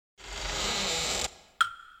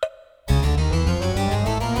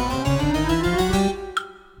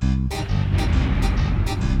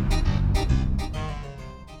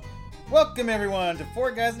Welcome everyone to Four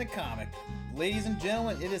Guys in a Comic. Ladies and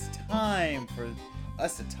gentlemen, it is time for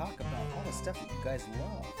us to talk about all the stuff that you guys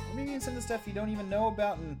love. Or maybe even some of the stuff you don't even know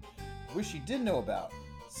about and wish you did know about.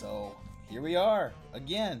 So here we are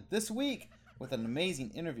again this week with an amazing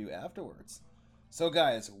interview afterwards. So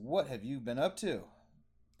guys, what have you been up to?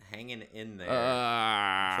 Hanging in there,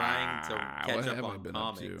 trying to catch up on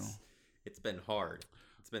comics. It's been hard.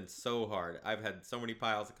 It's been so hard. I've had so many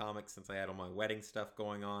piles of comics since I had all my wedding stuff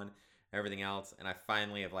going on, everything else, and I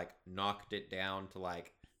finally have knocked it down to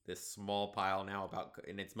this small pile now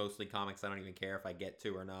and it's mostly comics I don't even care if I get to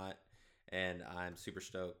or not, and I'm super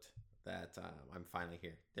stoked that I'm finally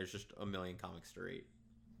here. There's just a million comics to read.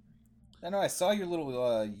 I know I saw your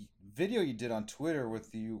little video you did on Twitter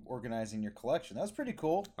with you organizing your collection. That was pretty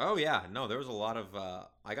cool. Oh yeah, no, there was a lot of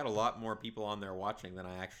I got a lot more people on there watching than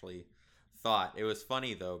I actually thought. It was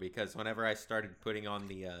funny though, because whenever I started putting on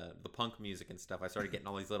the punk music and stuff, I started getting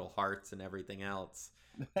all these little hearts and everything else.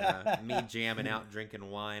 Me jamming out, drinking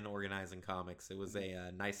wine, organizing comics. It was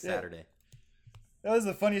a nice Saturday. That was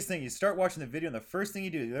the funniest thing. You start watching the video, and the first thing you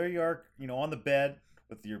do, there you are, on the bed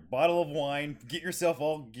with your bottle of wine, get yourself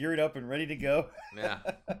all geared up and ready to go. Yeah,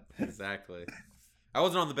 exactly. I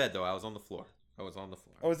wasn't on the bed though. I was on the floor. Oh, it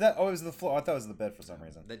was the floor. I thought it was the bed for some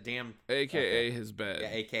reason. The damn... AKA his bed. Yeah,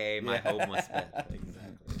 AKA my homeless bed.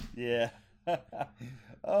 Exactly. Yeah.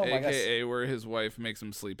 Oh my gosh. AKA where his wife makes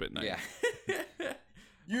him sleep at night. Yeah.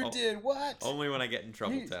 You did what? Only when I get in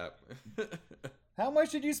trouble, Tap. How much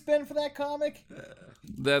did you spend for that comic?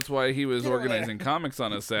 That's why he was organizing comics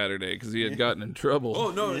on a Saturday, because he had gotten in trouble. Oh,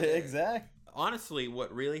 no. Yeah, exactly. Honestly,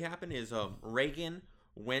 what really happened is Reagan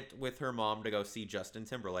went with her mom to go see Justin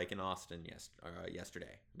Timberlake in Austin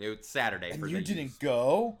yesterday. It was Saturday. And you didn't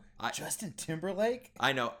go? Justin Timberlake?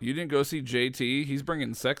 I know. You didn't go see JT? He's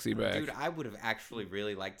bringing sexy back. Dude, I would have actually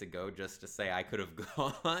really liked to go just to say I could have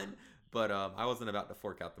gone, but I wasn't about to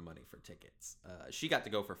fork out the money for tickets. She got to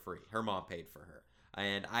go for free. Her mom paid for her.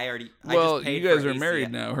 And I just paid you guys for are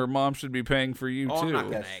married now. Her mom should be paying for you, too. I'm not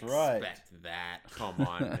going to expect that. Come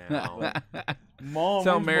on now. Mom, that's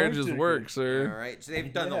how marriages work, sir. All right. So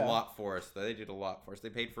they've done a lot for us, though. They did a lot for us. They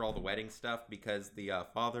paid for all the wedding stuff because the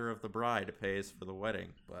father of the bride pays for the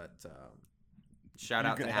wedding. But shout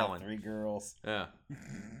out to Alan. 3 girls. Yeah.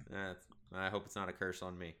 I hope it's not a curse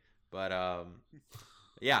on me. But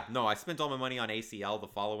yeah, no, I spent all my money on ACL the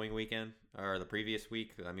following weekend, or the previous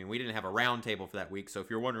week. I mean, we didn't have a round table for that week, so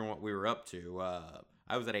if you're wondering what we were up to,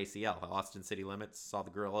 I was at ACL, Austin City Limits, saw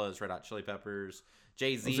the Gorillaz, Red Hot Chili Peppers,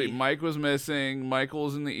 Jay-Z. See, Mike was missing, Michael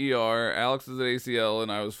was in the ER, Alex was at ACL,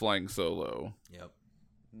 and I was flying solo. Yep.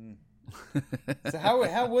 So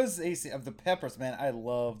how was ACL of the Peppers, man? I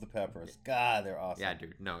love the Peppers. God, they're awesome. Yeah,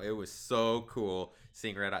 dude. No, it was so cool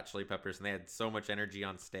seeing Red Hot Chili Peppers, and they had so much energy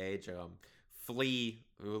on stage. Flea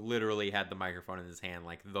literally had the microphone in his hand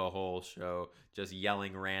the whole show, just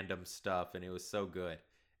yelling random stuff, and it was so good.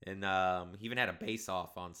 And he even had a bass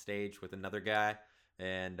off on stage with another guy,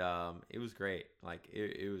 and it was great.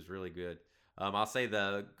 It was really good. I'll say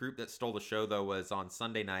the group that stole the show though was on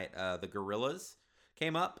Sunday night. The Gorillaz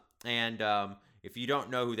came up, and if you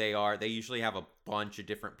don't know who they are, they usually have a bunch of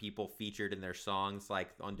different people featured in their songs,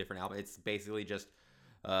 on different albums. It's basically just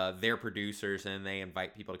they're producers, and they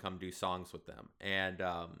invite people to come do songs with them. And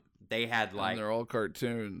they had and they're all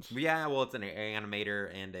cartoons. Yeah, well, it's an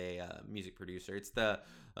animator and a music producer. It's the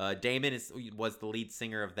Damon was the lead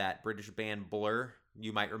singer of that British band Blur.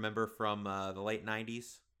 You might remember from the late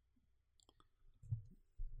 90s.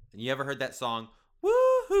 You ever heard that song?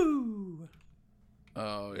 Woohoo!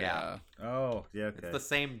 Oh yeah. Oh yeah. Okay. It's the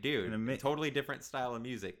same dude. Totally different style of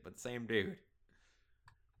music, but same dude.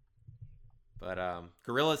 But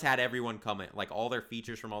Gorillaz had everyone come in, all their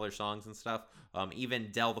features from all their songs and stuff.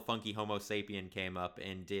 Even Del the Funky Homo Sapien came up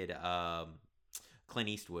and did Clint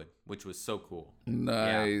Eastwood, which was so cool.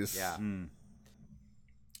 Nice. Yeah.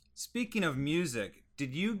 Speaking of music,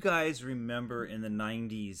 did you guys remember in the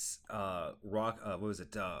 90s rock? What was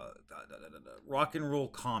it? Rock and roll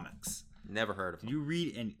comics. Never heard of them. Did you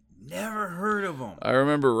read and never heard of them? I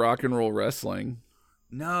remember Rock and Roll Wrestling.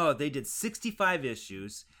 No, they did 65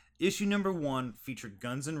 issues. Issue number 1 featured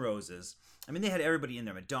Guns N' Roses. I mean, they had everybody in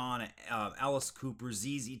there: Madonna, Alice Cooper,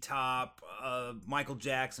 ZZ Top, Michael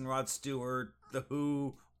Jackson, Rod Stewart, The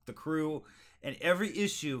Who, The Crew. And every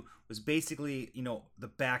issue was basically, the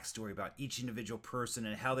backstory about each individual person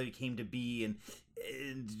and how they came to be, and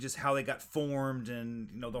just how they got formed, and,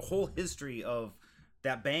 the whole history of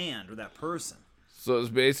that band or that person. So it was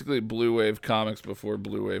basically Blue Wave Comics before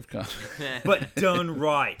Blue Wave Comics. But done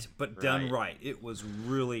right. Done right. It was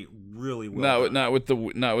really, really well done. Not with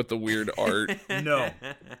the weird art. No.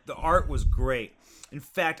 The art was great. In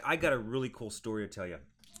fact, I got a really cool story to tell you.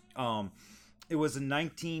 It was in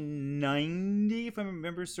 1990, if I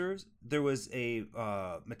remember serves. There was a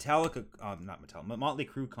Metallica, not Metallica, Motley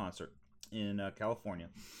Crue concert in California,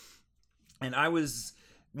 and I was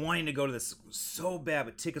wanting to go to this so bad,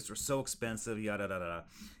 but tickets were so expensive, yada da da.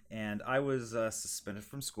 And I was suspended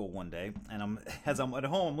from school one day, and as I'm at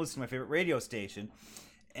home, I'm listening to my favorite radio station,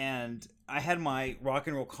 and I had my rock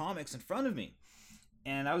and roll comics in front of me,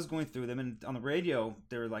 and I was going through them, and on the radio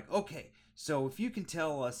they were like, okay, so if you can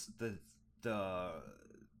tell us the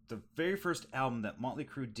very first album that Motley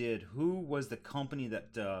Crue did, who was the company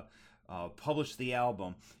that published the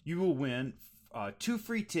album, you will win 2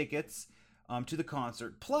 free tickets to the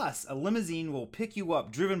concert, plus a limousine will pick you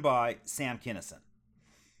up driven by Sam Kinison.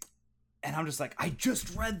 And I'm just like, I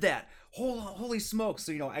just read that. Holy smokes.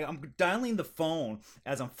 So, I'm dialing the phone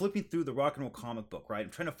as I'm flipping through the rock and roll comic book, right?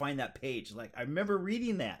 I'm trying to find that page. Like, I remember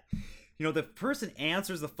reading that. The person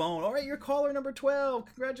answers the phone. All right, you're caller number 12.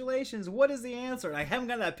 Congratulations. What is the answer? And I haven't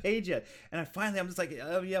got that page yet. And I'm just like,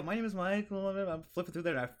 oh, yeah, my name is Michael. I'm flipping through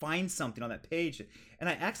there, and I find something on that page. And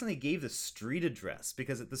I accidentally gave the street address,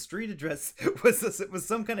 because the street address was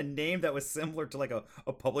some kind of name that was similar to like a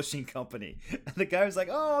publishing company. And the guy was like,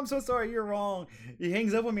 oh, I'm so sorry, you're wrong. He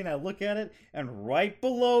hangs up on me, and I look at it, and right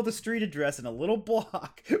below the street address in a little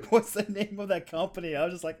block was the name of that company. I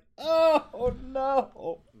was just like, oh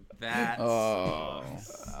no. That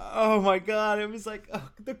oh my god, it was like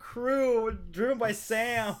the Crew driven by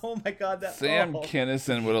Sam. Oh my god, Sam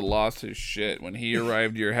Kinison would have lost his shit when he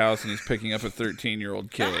arrived at your house and he's picking up a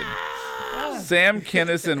 13-year-old kid. Sam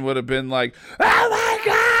Kinison would have been like, oh my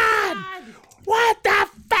god, what the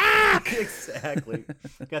fuck? Exactly.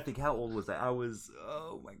 I gotta think, how old was I? I was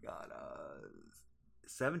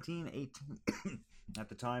 17, 18 at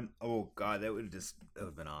the time. Oh god, that would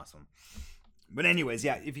have been awesome. But anyways,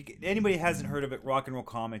 yeah, if anybody hasn't heard of it, Rock and Roll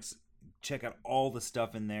Comics, check out all the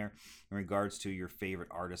stuff in there in regards to your favorite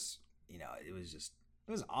artists. It was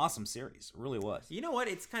an awesome series. It really was. You know what?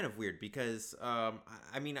 It's kind of weird because, I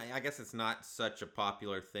guess it's not such a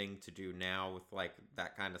popular thing to do now with like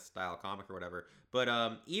that kind of style comic or whatever. But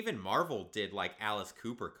even Marvel did like Alice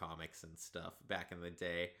Cooper comics and stuff back in the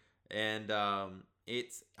day. And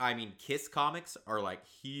Kiss comics are like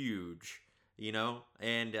huge,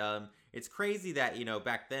 and it's crazy that,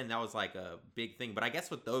 back then that was like a big thing. But I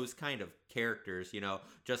guess with those kind of characters,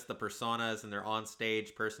 just the personas and their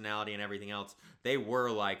on-stage personality and everything else, they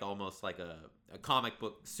were like almost like a comic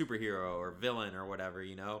book superhero or villain or whatever,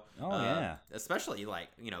 yeah. Especially like,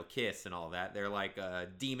 Kiss and all that. They're like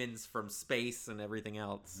demons from space and everything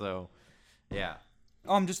else. So, yeah.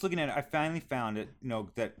 Oh, I'm just looking at it. I finally found it,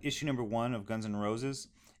 that issue number 1 of Guns N' Roses,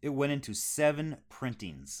 it went into 7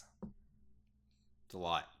 printings. It's a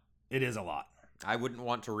lot. It is a lot. I wouldn't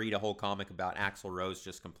want to read a whole comic about Axl Rose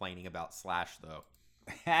just complaining about Slash, though.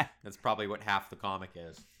 That's probably what half the comic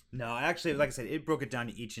is. No, actually, like I said, it broke it down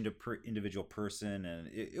to each individual person, and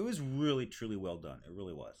it was really, truly well done. It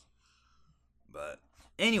really was. But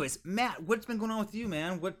anyways, Matt, what's been going on with you,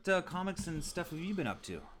 man? What comics and stuff have you been up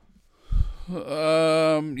to?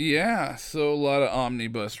 Yeah, so a lot of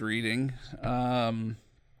omnibus reading. I've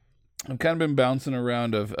kind of been bouncing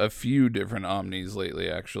around a few different omnis lately,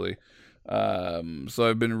 actually. So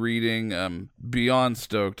I've been reading Beyond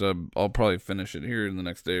Stoked. I'll probably finish it here in the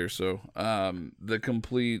next day or so. The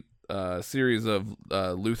complete series of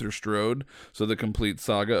Luther Strode. So the complete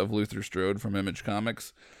saga of Luther Strode from Image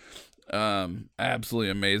Comics. Absolutely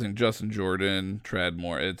amazing. Justin Jordan,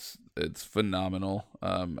 Tradmore. It's phenomenal.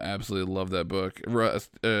 Absolutely love that book.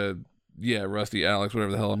 Rusty, Alex,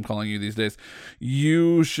 whatever the hell I'm calling you these days.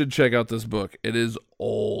 You should check out this book. It is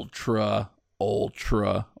ultra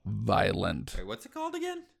violent. Wait, what's it called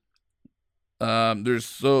again?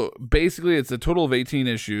 Basically it's a total of 18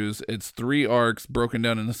 issues. It's 3 arcs broken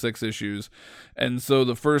down into 6 issues. And so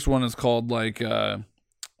the first one is called like I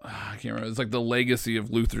can't remember. It's like the legacy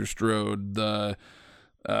of Luther Strode, the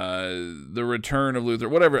return of Luther,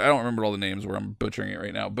 whatever. I don't remember all the names where I'm butchering it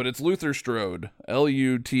right now, but it's Luther Strode,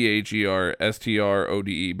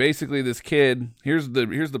 LUTHERSTRODE. Basically this kid, here's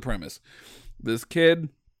the premise. This kid,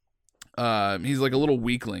 he's like a little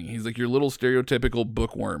weakling. He's like your little stereotypical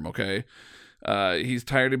bookworm, okay? He's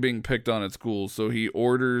tired of being picked on at school, so he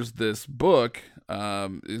orders this book.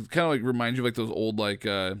 It kind of like reminds you of like those old like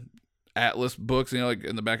Atlas books, like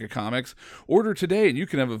in the back of comics. Order today and you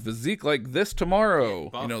can have a physique like this tomorrow.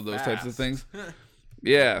 Those fast. Types of things.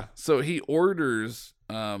 Yeah. So he orders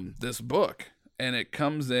this book and it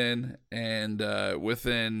comes in, and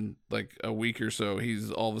within like a week or so,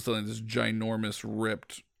 he's all of a sudden this ginormous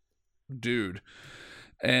ripped dude.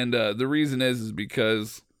 And the reason is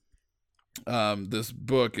because this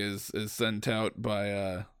book is sent out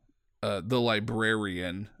by the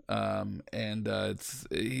librarian, and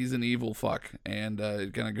he's an evil fuck, and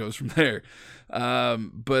it kind of goes from there.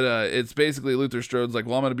 But it's basically Luther Strode's like,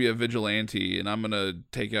 well, I'm gonna be a vigilante and I'm gonna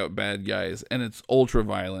take out bad guys, and it's ultra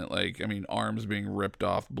violent. Like, I mean, arms being ripped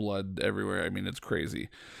off, blood everywhere. I mean, it's crazy.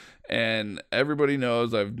 And everybody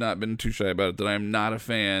knows, I've not been too shy about it, that I'm not a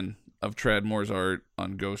fan of Tradd Moore's art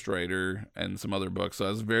on Ghost Rider and some other books. So I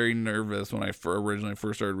was very nervous when I originally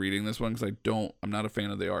first started reading this one, because I'm not a fan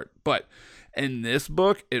of the art. But in this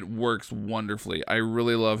book, it works wonderfully. I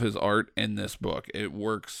really love his art in this book. It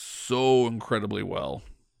works so incredibly well.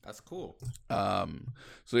 That's cool.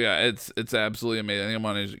 So yeah, it's absolutely amazing. I think I'm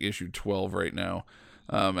on issue 12 right now.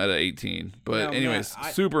 At 18. But anyways,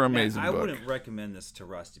 super amazing book. I wouldn't recommend this to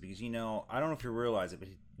Rusty because, I don't know if you realize it, but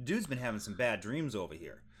dude's been having some bad dreams over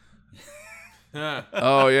here.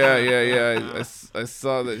 Oh, yeah. I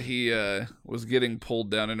saw that he was getting pulled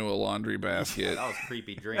down into a laundry basket. That was a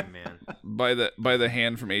creepy dream, man. by the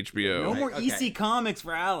hand from HBO. No more EC Comics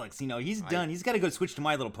for Alex. He's done. He's got to go switch to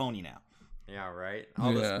My Little Pony now. Yeah, right.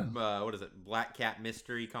 All this, what is it, Black Cat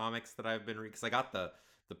mystery comics that I've been reading, because I got the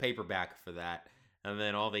paperback for that. And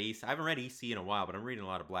then all the EC. I haven't read EC in a while, but I'm reading a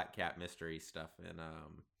lot of Black Cat mystery stuff, and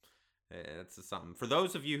it's something. For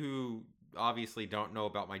those of you who obviously don't know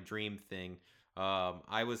about my dream thing,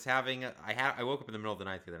 I woke up in the middle of the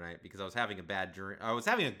night the other night because I was having a bad dream. I was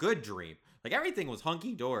having a good dream. Like, everything was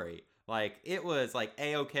hunky dory. Like, it was like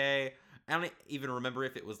A-okay. I don't even remember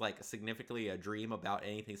if it was like significantly a dream about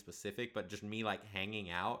anything specific, but just me like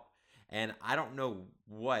hanging out. And I don't know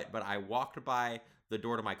what, but I walked by the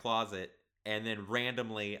door to my closet, and then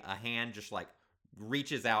randomly a hand just like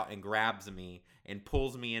reaches out and grabs me and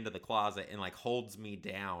pulls me into the closet and like holds me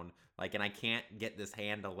down. Like, and I can't get this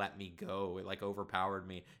hand to let me go. It like overpowered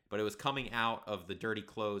me, but it was coming out of the dirty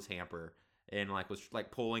clothes hamper and like was like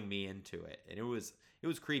pulling me into it. And it was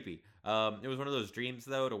creepy. It was one of those dreams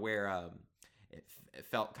though, to where, it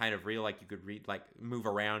felt kind of real, like you could move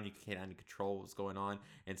around, you can't control what was going on.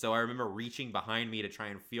 And so I remember reaching behind me to try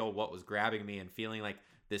and feel what was grabbing me and feeling like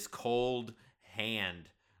this cold hand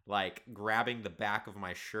like grabbing the back of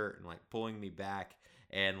my shirt and like pulling me back,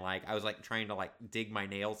 and like I was like trying to like dig my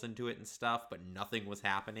nails into it and stuff, but nothing was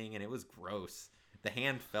happening, and it was gross. The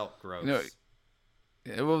hand felt gross.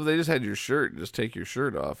 Well, if they just had your shirt, just take your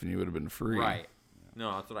shirt off and you would have been free. Right.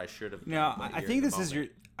 No, that's what I should have done. No, I think this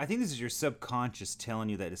is your subconscious telling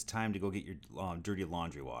you that it's time to go get your dirty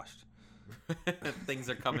laundry washed. Things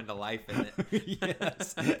are coming to life in it.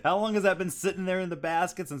 Yes. How long has that been sitting there in the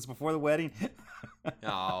basket since before the wedding?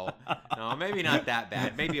 No, maybe not that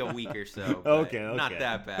bad. Maybe a week or so. Okay. Not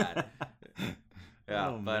that bad.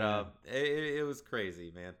 Yeah, but it was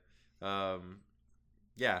crazy, man.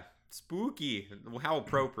 Yeah, spooky. How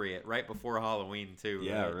appropriate, right before Halloween too.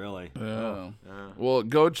 Yeah, right? really. Well,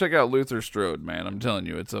 go check out Luther Strode, man. I'm telling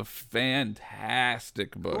you, it's a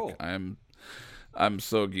fantastic book. Cool. I'm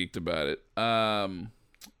so geeked about it. And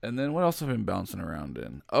then what else have I been bouncing around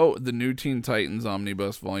in? Oh, the new Teen Titans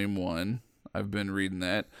Omnibus Volume 1. I've been reading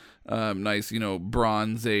that. Nice,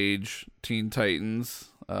 Bronze Age Teen Titans.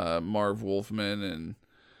 Marv Wolfman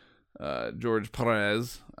and George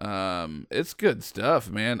Perez. It's good stuff,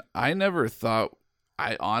 man. I never thought,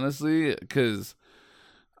 because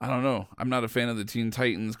I don't know. I'm not a fan of the Teen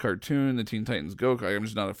Titans cartoon, the Teen Titans Go. I'm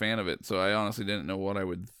just not a fan of it. So I honestly didn't know what I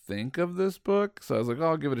would think of this book. So I was like,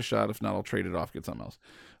 I'll give it a shot. If not, I'll trade it off, get something else.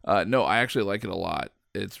 No, I actually like it a lot.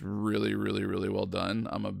 It's really, really, really well done.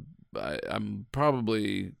 I'm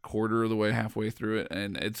probably quarter of the way, halfway through it,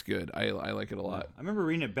 and it's good. I like it a lot. I remember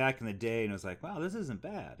reading it back in the day, and I was like, wow, this isn't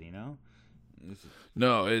bad,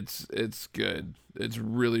 No, it's good. It's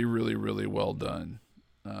really, really, really well done.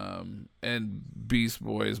 And Beast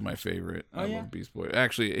Boy is my favorite. I love Beast Boy.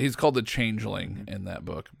 Actually, he's called the Changeling in that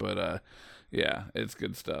book, but yeah, it's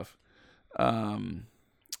good stuff.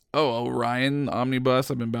 Orion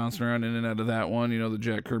Omnibus. I've been bouncing around in and out of that one. The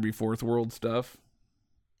Jack Kirby Fourth World stuff.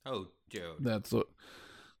 Oh, dude.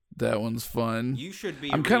 That one's fun. You should be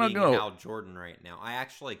reading Hal Jordan right now. I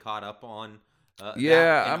actually caught up on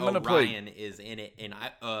that, I'm going to play. Orion is in it, and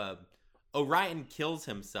Orion kills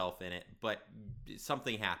himself in it, but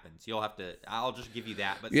something happens. I'll just give you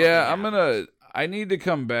that. But yeah, I need to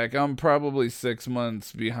come back. I'm probably 6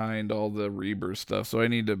 months behind all the Rebirth stuff, so I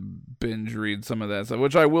need to binge read some of that stuff,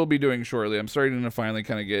 which I will be doing shortly. I'm starting to finally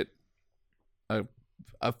kind of get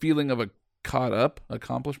a feeling of a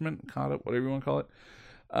accomplishment, whatever you want to call it.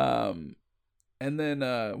 And then,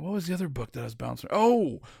 what was the other book that I was bouncing?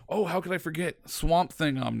 Oh, how could I forget? Swamp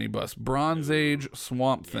Thing Omnibus. Bronze Age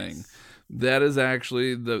Swamp Thing. That is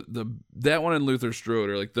actually that one and Luther Strode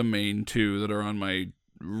are like the main two that are on my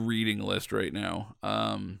reading list right now.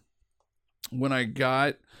 When I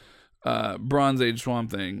got Bronze Age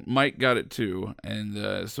Swamp Thing, Mike got it too,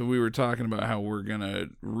 and so we were talking about how we're gonna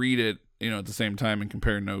read it, at the same time and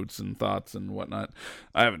compare notes and thoughts and whatnot.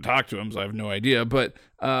 I haven't talked to him, so I have no idea, but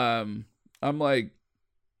I'm like,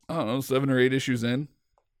 I don't know, 7 or 8 issues in.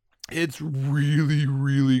 It's really,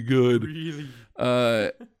 really good. Really?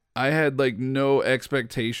 I had like no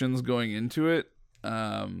expectations going into it.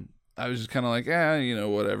 I was just kind of like,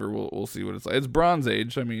 whatever. We'll see what it's like. It's Bronze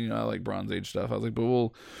Age. I mean, I like Bronze Age stuff. I was like, but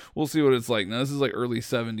we'll see what it's like. Now this is like early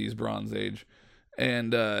 70s Bronze Age,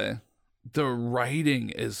 and the writing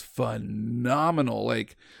is phenomenal.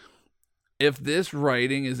 Like, if this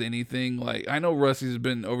writing is anything like, I know Rusty's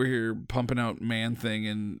been over here pumping out Man-Thing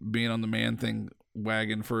and being on the Man-Thing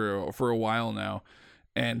wagon for a while now,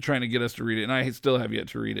 and trying to get us to read it, and I still have yet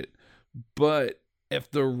to read it. But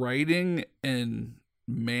if the writing in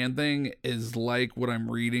Man-Thing is like what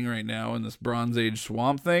I'm reading right now in this Bronze Age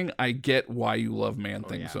Swamp Thing, I get why you love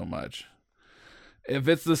Man-Thing so much. If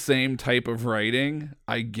it's the same type of writing,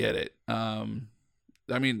 I get it.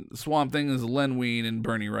 I mean, Swamp Thing is Len Wein and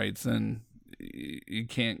Bernie Wrights, and you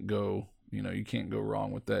can't go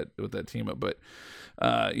wrong with that team up. But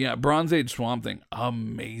Bronze Age Swamp Thing,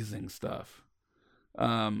 amazing stuff.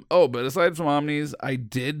 But aside from Omnis, I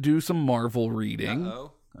did do some Marvel reading.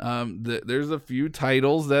 There's a few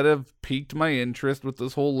titles that have piqued my interest with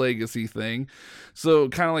this whole legacy thing. So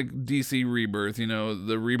kind of like DC Rebirth,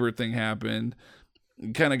 the Rebirth thing happened,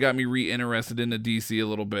 kind of got me re-interested into DC a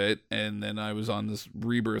little bit, and then I was on this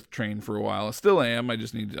Rebirth train for a while. I still am. I'm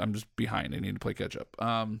just behind. I need to play catch up.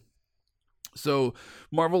 So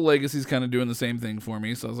Marvel Legacy's kind of doing the same thing for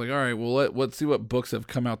me. So I was like, all right, well, let's see what books have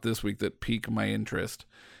come out this week that pique my interest.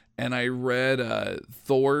 And I read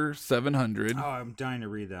Thor 700. Oh, I'm dying to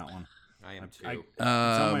read that one. I am too.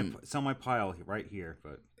 It's on my pile right here.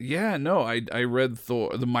 But yeah, no, I read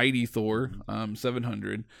Thor, the Mighty Thor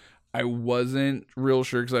 700. I wasn't real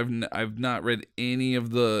sure because I've not read any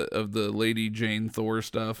of the Lady Jane Thor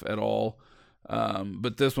stuff at all.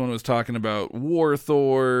 But this one was talking about War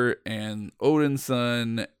Thor and Odin's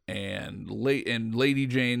son and Lady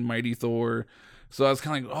Jane, Mighty Thor. So I was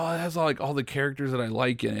kind of like, oh, that's all the characters that I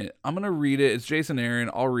like in it. I'm gonna read it. It's Jason Aaron.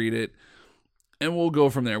 I'll read it, and we'll go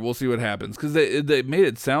from there. We'll see what happens, because they made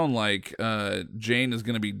it sound like Jane is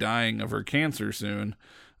gonna be dying of her cancer soon,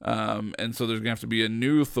 and so there's gonna have to be a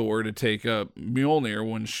new Thor to take up Mjolnir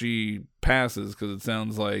when she passes, because it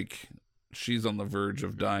sounds like she's on the verge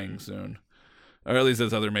of dying soon. Or at least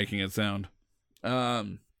that's how they're making it sound.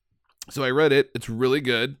 So I read it. It's really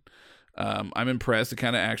good. I'm impressed. It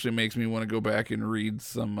kind of actually makes me want to go back and read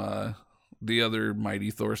some the other Mighty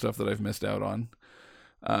Thor stuff that I've missed out on.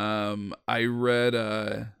 I read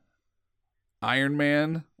Iron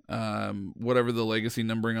Man, whatever the legacy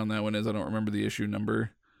numbering on that one is. I don't remember the issue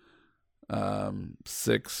number.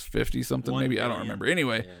 650 something maybe. I don't remember.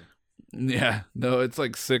 Anyway. Yeah, no, it's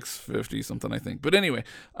like 650 something, I think. But anyway,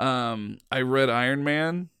 I read Iron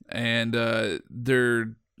Man, and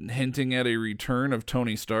they're hinting at a return of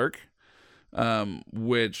Tony Stark,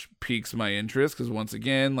 which piques my interest, because once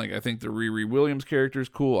again, like, I think the Riri Williams character is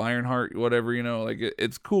cool, Ironheart, whatever, like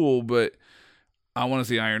it's cool, but I want to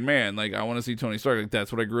see Iron Man. Like, I want to see Tony Stark. Like,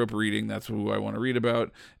 that's what I grew up reading. That's who I want to read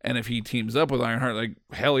about. And if he teams up with Ironheart, like,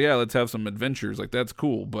 hell yeah, let's have some adventures. Like, that's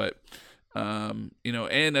cool, but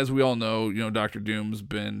and as we all know, Doctor Doom's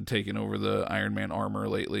been taking over the Iron Man armor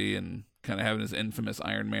lately and kind of having his infamous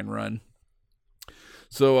Iron Man run.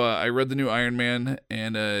 So I read the new Iron Man,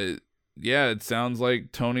 and it sounds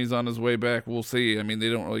like Tony's on his way back. We'll see. I mean, they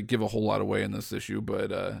don't really give a whole lot away in this issue,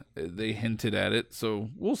 but they hinted at it, so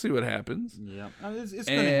we'll see what happens. Yeah, it's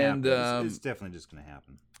going to happen. It's definitely just going to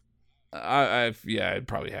happen. It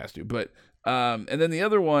probably has to. But and then the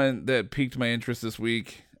other one that piqued my interest this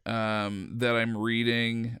week, that I'm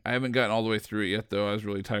reading, I haven't gotten all the way through it yet, though. I was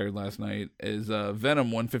really tired last night, is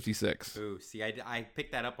Venom 156. Ooh, see, I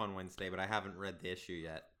picked that up on Wednesday, but I haven't read the issue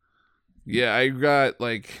yet. Yeah, I got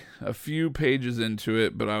like a few pages into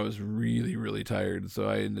it, but I was really, really tired. So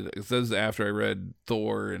it says after I read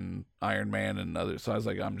Thor and Iron Man and others, so I was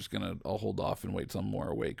like, I'll hold off and wait till I'm more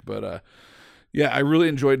awake. But I really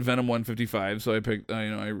enjoyed Venom 155, so I picked,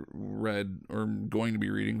 I read, or I'm going to be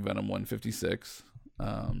reading Venom 156.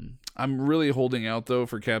 I'm really holding out, though,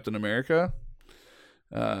 for Captain America.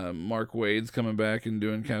 Mark Waid's coming back and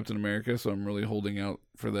doing Captain America, so I'm really holding out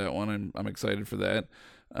for that one. I'm excited for that.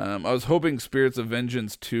 I was hoping Spirits of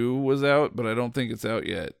Vengeance 2 was out, but I don't think it's out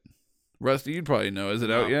yet. Rusty, you'd probably know. Is it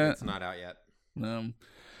out yet? It's not out yet. No.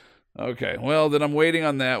 Okay, well then I'm waiting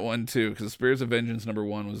on that one too because Spirits of Vengeance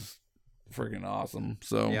 #1 was freaking awesome.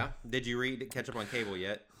 So Yeah. Did you catch up on cable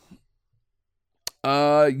yet?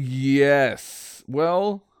 Yes.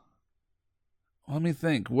 Well, let me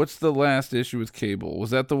think. What's the last issue with Cable?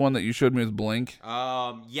 Was that the one that you showed me with Blink?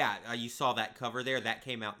 Yeah, you saw that cover there. That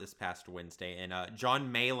came out this past Wednesday, and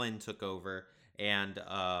John Malin took over and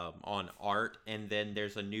on art, and then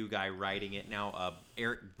there's a new guy writing it now,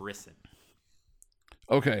 Eric Brisson.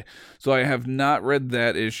 Okay, so I have not read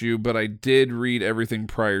that issue, but I did read everything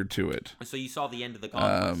prior to it. So you saw the end of the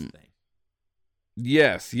Conquest thing.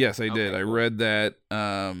 Yes, I did. Okay, I cool. read that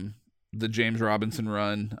the James Robinson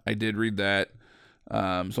run. I did read that.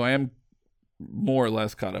 So I am more or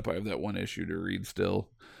less caught up. I have that one issue to read still.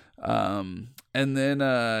 And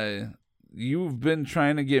then you've been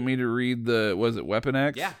trying to get me to read was it Weapon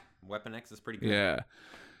X? Yeah, Weapon X is pretty good. Yeah.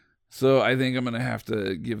 So I think I'm going to have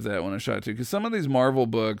to give that one a shot too, because some of these Marvel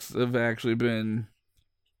books have actually been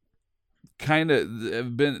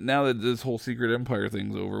now that this whole Secret Empire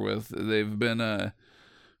thing's over with, they've been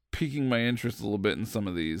piquing my interest a little bit in some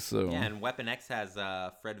of these. So yeah, and Weapon X has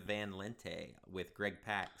Fred Van Lente with Greg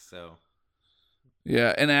Pak. So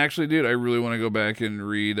yeah, and actually, dude, I really want to go back and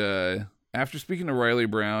read. After speaking to Riley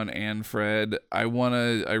Brown and Fred, I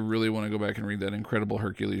really want to go back and read that Incredible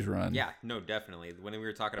Hercules run. yeah, no, definitely. When we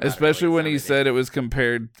were talking about Especially it, when he said it was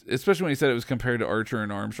compared to Archer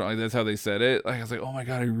and Armstrong. Like, that's how they said it. Like, I was like, oh my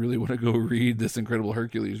god, I really want to go read this Incredible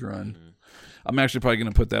Hercules run. Mm-hmm. I'm actually probably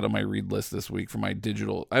going to put that on my read list this week for my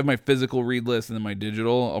digital. I have my physical read list and then my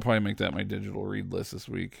digital. I'll probably make that my digital read list this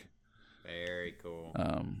week. Very cool.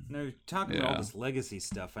 Now, talking about all this legacy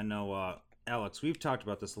stuff, I know, Alex, we've talked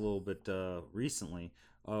about this a little bit recently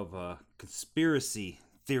of conspiracy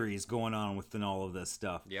theories going on within all of this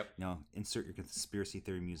stuff. Yep. You know, insert your conspiracy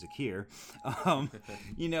theory music here.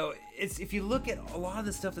 You know, it's if you look at a lot of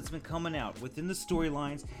the stuff that's been coming out within the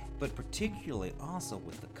storylines, but particularly also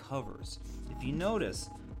with the covers. If you notice,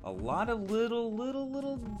 a lot of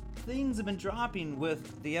little things have been dropping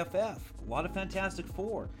with the FF. A lot of Fantastic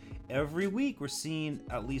Four. Every week we're seeing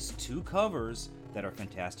at least 2 covers that are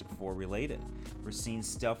Fantastic Four related. We're seeing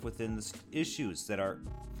stuff within the issues that are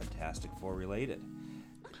Fantastic Four related.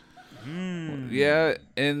 Yeah,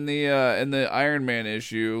 in the Iron Man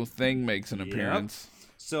issue, Thing makes an appearance.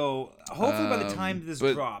 So hopefully by the time this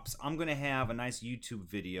drops, I'm going to have a nice YouTube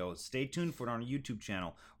video. Stay tuned for it on our YouTube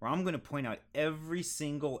channel, where I'm going to point out every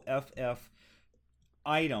single FF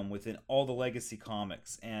item within all the legacy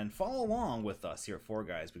comics, and follow along with us here at Four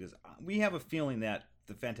Guys, because we have a feeling that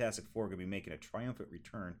the Fantastic Four are going to be making a triumphant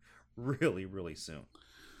return really, really soon.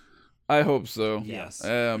 I hope so. Yes.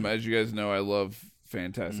 As you guys know, I love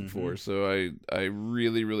Fantastic Four, so I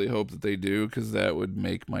really, really hope that they do, because that would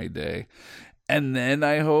make my day. And then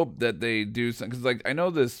I hope that they do something, because like I know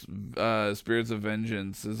this Spirits of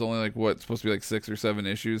Vengeance is only like supposed to be like 6 or 7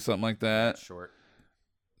 issues, something like that. Short.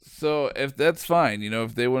 So if that's fine,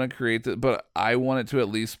 if they want to create that, but I want it to at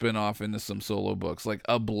least spin off into some solo books. Like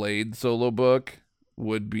a Blade solo book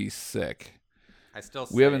would be sick.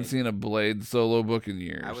 We haven't seen a Blade solo book in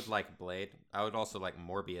years. I would like Blade. I would also like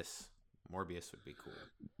Morbius. Morbius would be cool.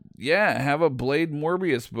 Yeah, have a Blade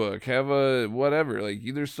Morbius book. Have a whatever. Like,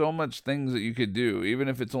 there's so much things that you could do, even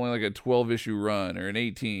if it's only like a 12-issue run or an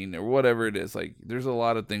 18 or whatever it is. Like, there's a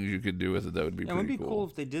lot of things you could do with it that would be pretty cool. It would be cool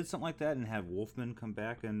if they did something like that and had Wolfman come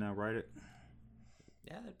back and write it.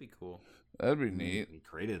 Yeah, that'd be cool. That'd be neat. He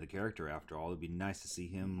created the character after all. It'd be nice to see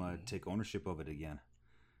him take ownership of it again.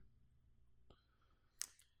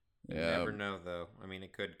 Yeah. You never know, though. I mean,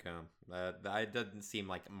 it could come. It doesn't seem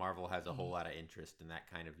like Marvel has a whole lot of interest in that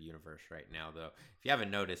kind of universe right now, though. If you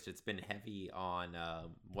haven't noticed, it's been heavy on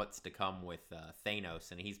what's to come with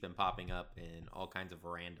Thanos, and he's been popping up in all kinds of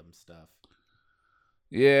random stuff.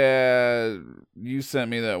 Yeah, you sent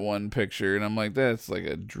me that one picture, and I'm like, that's like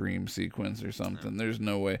a dream sequence or something. There's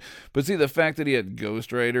no way. But see, the fact that he had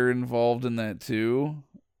Ghost Rider involved in that, too,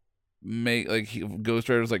 Ghost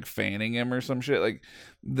Rider's like fanning him or some shit, like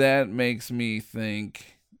that makes me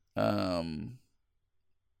think I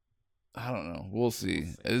don't know. We'll see.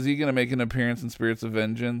 Is he gonna make an appearance in Spirits of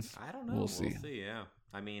Vengeance? I don't know. We'll see. Yeah.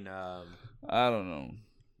 I mean, I don't know.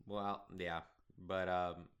 Well, yeah,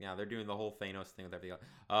 but yeah, they're doing the whole Thanos thing with everything.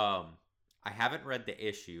 I haven't read the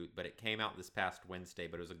issue, but it came out this past Wednesday.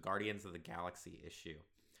 But it was a Guardians of the Galaxy issue,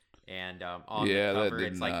 and on the cover,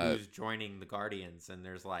 it's like who's joining the Guardians, and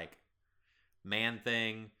there's like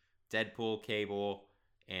Man-Thing, Deadpool, Cable,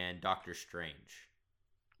 and Doctor Strange.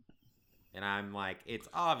 And I'm like, it's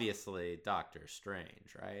obviously Doctor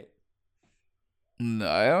Strange, right? No,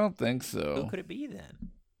 I don't think so. Who could it be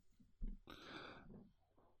then?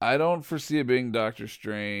 I don't foresee it being Doctor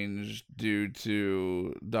Strange due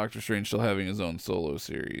to Doctor Strange still having his own solo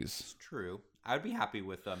series. It's true. I would be happy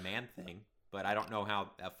with a Man-Thing, but I don't know how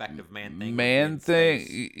effective Man-Thing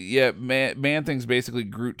Man-Thing, yeah, Man-Thing's basically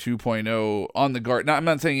Groot 2.0 on the guard. I'm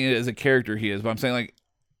not saying it as a character he is, but I'm saying like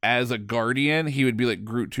as a Guardian, he would be like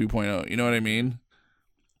Groot 2.0. You know what I mean?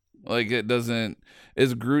 Like it doesn't.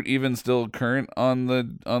 Is Groot even still current on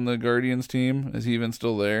the Guardians team? Is he even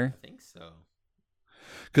still there? I think so.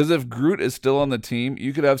 Because if Groot is still on the team,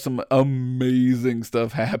 you could have some amazing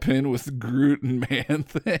stuff happen with Groot and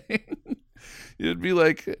Man-Thing. It'd be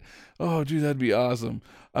like, oh, dude, that'd be awesome.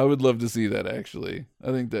 I would love to see that. Actually,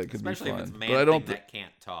 I think that could Especially be fun. if it's But I don't. that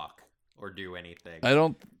can't talk or do anything. I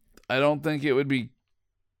don't think it would be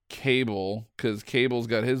Cable because Cable's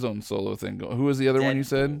got his own solo thing going. Who was the other one you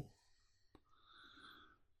said?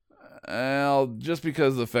 Well, just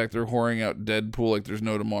because of the fact they're whoring out Deadpool like there's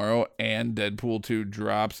no tomorrow, and Deadpool 2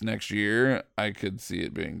 drops next year, I could see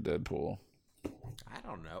it being Deadpool. I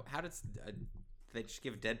don't know. How does they just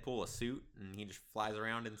give Deadpool a suit and he just flies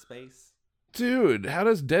around in space? Dude, how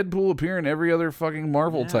does Deadpool appear in every other fucking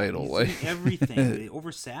Marvel title? He's Like in everything. They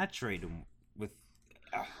oversaturate him with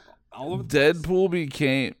all of Deadpool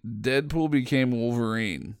became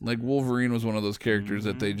Wolverine. Like Wolverine was one of those characters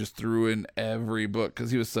that they just threw in every book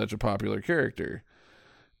because he was such a popular character,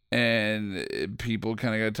 and people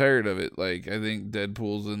kind of got tired of it. Like I think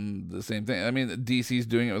Deadpool's in the same thing. I mean, DC's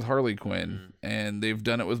doing it with Harley Quinn, and they've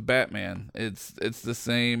done it with Batman. It's the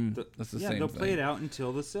same. It's the same. They'll thing. play it out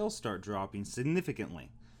until the sales start dropping significantly.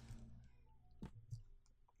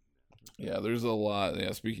 Yeah, there's a lot.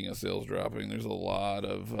 Yeah, speaking of sales dropping, there's a lot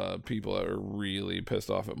of people that are really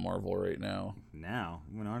pissed off at Marvel right now. Now,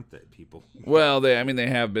 when aren't they people? Well, they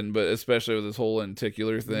have been, but especially with this whole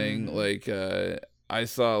lenticular thing. Like, I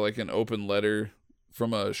saw like an open letter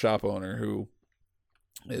from a shop owner who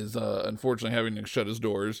is unfortunately having to shut his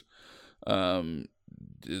doors. The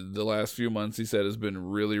last few months, he said, has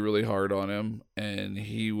been really, really hard on him, and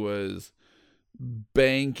he was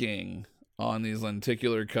banking on these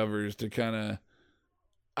lenticular covers to kind of,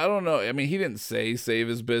 I don't know. I mean, he didn't say save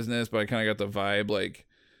his business, but I kind of got the vibe like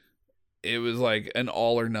it was like an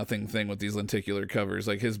all or nothing thing with these lenticular covers.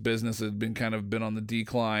 Like his business had been on the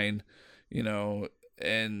decline, you know,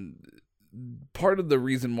 and part of the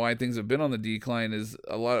reason why things have been on the decline is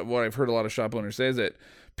a lot of what I've heard a lot of shop owners say is that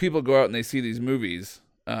people go out and they see these movies,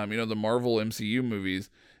 the Marvel MCU movies,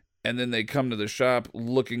 and then they come to the shop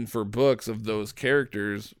looking for books of those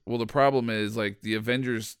characters. Well, the problem is, like, the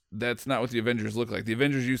Avengers, that's not what the Avengers look like. The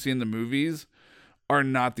Avengers you see in the movies are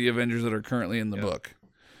not the Avengers that are currently in the book.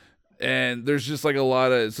 And there's just, like, a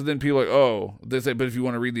lot of... So then people are like, oh, they say, but if you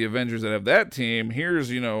want to read the Avengers that have that team,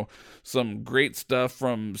 here's, some great stuff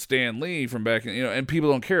from Stan Lee from back in... and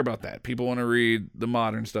people don't care about that. People want to read the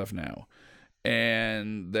modern stuff now.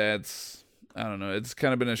 And that's... I don't know. It's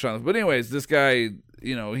kind of been a shock. But anyways, this guy,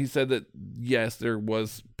 he said that, yes, there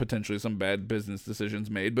was potentially some bad business decisions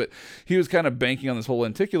made, but he was kind of banking on this whole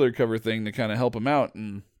lenticular cover thing to kind of help him out.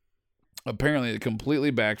 And apparently it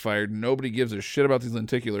completely backfired. Nobody gives a shit about these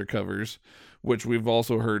lenticular covers, which we've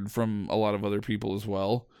also heard from a lot of other people as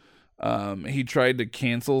well. He tried to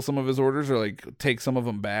cancel some of his orders or like take some of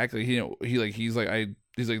them back. Like, he's like,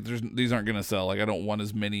 these aren't going to sell. Like, I don't want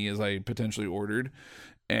as many as I potentially ordered.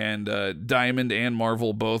 And Diamond and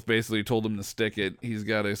Marvel both basically told him to stick it. He's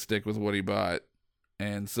got to stick with what he bought.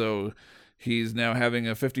 And so he's now having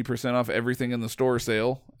a 50% off everything in the store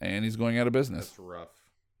sale, and he's going out of business. That's rough.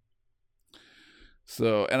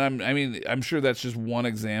 So, and I'm sure that's just one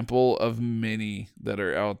example of many that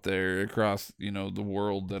are out there across, the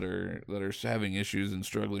world that are having issues and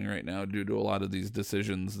struggling right now due to a lot of these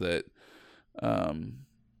decisions that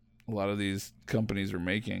a lot of these companies are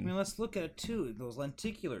making. I mean, let's look at it too. Those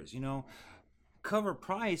lenticulars, cover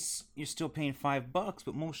price, you're still paying $5,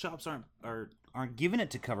 but most shops aren't giving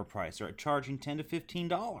it to cover price. They're charging $10 to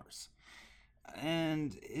 $15,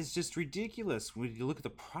 and it's just ridiculous when you look at the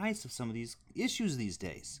price of some of these issues these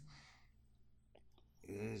days.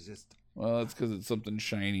 It's just that's because it's something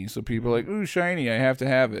shiny, so people are like, "Ooh, shiny! I have to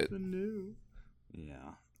have it."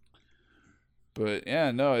 Yeah. But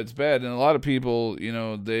yeah, no, it's bad. And a lot of people,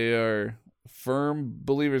 they are firm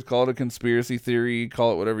believers. Call it a conspiracy theory,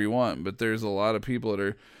 call it whatever you want. But there's a lot of people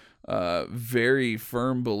that are very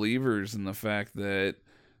firm believers in the fact that,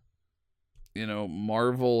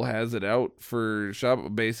 Marvel has it out for shop.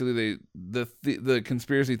 Basically, the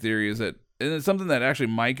conspiracy theory is that, and it's something that actually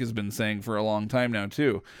Mike has been saying for a long time now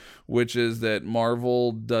too, which is that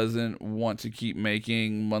Marvel doesn't want to keep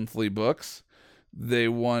making monthly books. they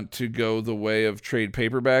want to go the way of trade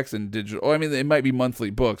paperbacks and digital. Oh, I mean, it might be monthly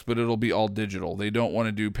books, but it'll be all digital. They don't want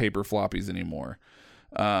to do paper floppies anymore.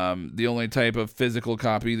 The only type of physical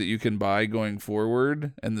copy that you can buy going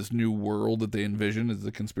forward, and this new world that they envision is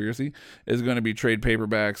the conspiracy, is going to be trade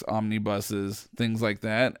paperbacks, omnibuses, things like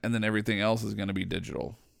that, and then everything else is going to be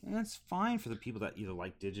digital. And that's fine for the people that either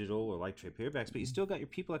like digital or like trade paperbacks, but you still got your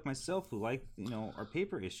people like myself who like, our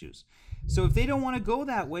paper issues. So if they don't want to go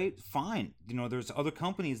that way, fine. There's other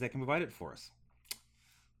companies that can provide it for us.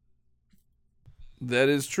 That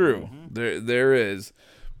is true. There is.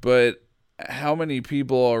 But how many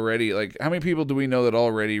people do we know that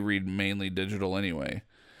already read mainly digital anyway?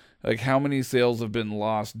 Like, how many sales have been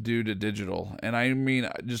lost due to digital? And I mean,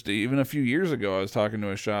 just even a few years ago, I was talking to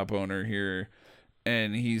a shop owner here,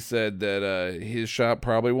 and he said that his shop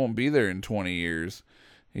probably won't be there in 20 years.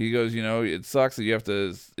 He goes, it sucks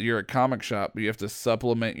that you're a comic shop, but you have to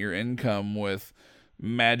supplement your income with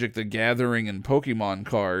Magic the Gathering and Pokemon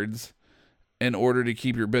cards in order to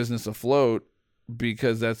keep your business afloat,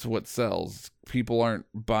 because that's what sells. People aren't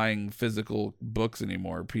buying physical books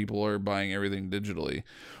anymore. People are buying everything digitally.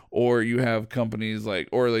 Or you have companies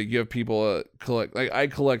you have people collect, like I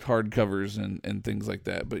collect hardcovers and things like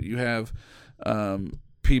that, but you have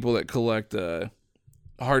people that collect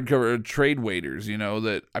hardcover trade waiters,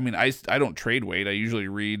 I don't trade wait. I usually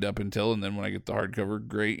read up until, and then when I get the hardcover,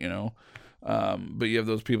 great, but you have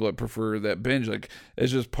those people that prefer that binge. Like,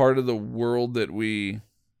 it's just part of the world that we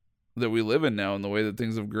live in now, and the way that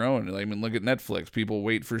things have grown. I mean, look at Netflix. People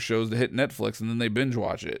wait for shows to hit Netflix, and then they binge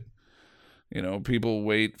watch it. People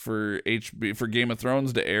wait for Game of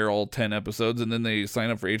Thrones to air all 10 episodes, and then they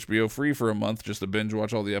sign up for HBO free for a month just to binge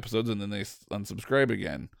watch all the episodes, and then they unsubscribe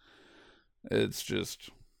again. It's just,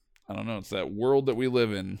 I don't know. It's that world that we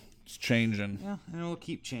live in. It's changing. Yeah, and it'll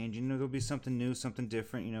keep changing. There'll be something new, something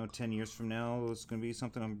different. 10 years from now, it's going to be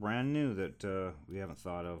something brand new that we haven't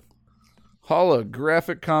thought of.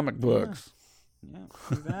 Holographic comic books. Yeah,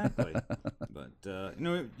 exactly. But,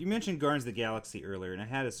 you mentioned Guardians of the Galaxy earlier, and I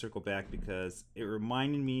had to circle back because it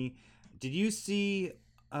reminded me, did you see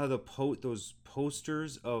those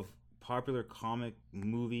posters of popular comic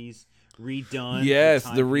movies redone? Yes,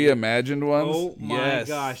 the reimagined ones. Oh my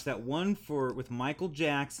gosh, that one with Michael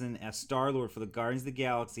Jackson as Star-Lord for the Guardians of the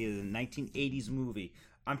Galaxy is a 1980s movie.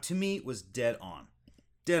 To me, it was dead on.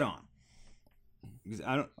 Dead on.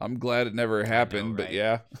 I'm glad it never happened, but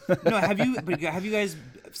yeah. No, have you guys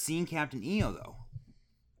seen Captain EO though?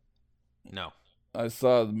 No. I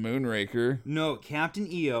saw Moonraker. No, Captain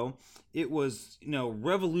EO. It was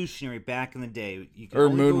revolutionary back in the day. You could or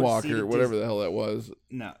only Moonwalker, whatever the hell that was.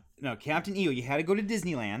 No, Captain EO. You had to go to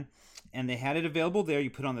Disneyland, and they had it available there.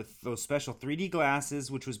 You put on those special 3D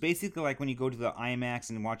glasses, which was basically like when you go to the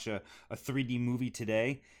IMAX and watch a 3D movie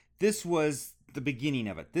today. This was the beginning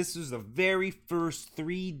of it. This was the very first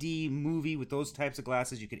 3D movie with those types of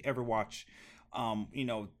glasses you could ever watch,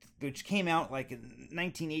 which came out like in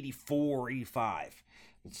 1984 or 85.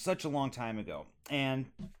 Such a long time ago. And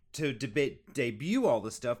to debut all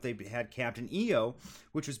this stuff, they had Captain EO,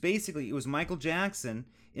 which was basically, it was Michael Jackson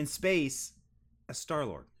in space as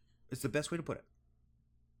Star-Lord. It's the best way to put it.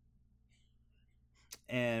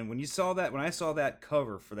 And when I saw that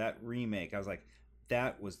cover for that remake, I was like,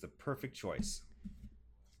 that was the perfect choice.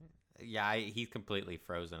 Yeah, he's completely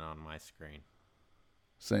frozen on my screen.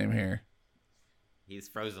 Same here. He's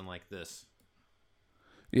frozen like this.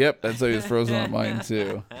 Yep, that's how he was frozen on mine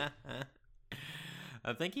too.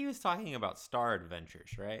 I think he was talking about Star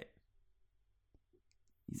Adventures, right?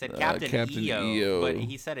 He said Captain EO, but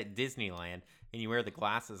he said at Disneyland, and you wear the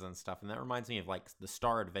glasses and stuff, and that reminds me of like the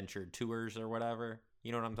Star Adventure tours or whatever.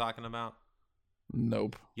 You know what I'm talking about?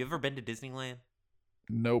 Nope. You ever been to Disneyland?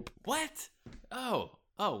 Nope. What? Oh,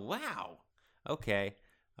 wow. Okay.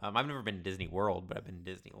 I've never been to Disney World, but I've been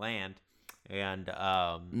to Disneyland. And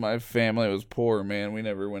my family was poor, man. We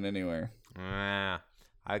never went anywhere. I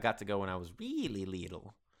got to go when I was really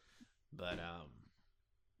little. But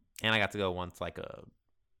and I got to go once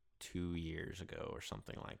 2 years ago or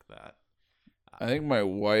something like that. I think my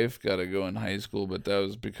wife got to go in high school, but that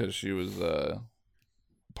was because she was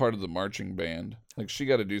part of the marching band. Like, she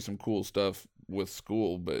got to do some cool stuff with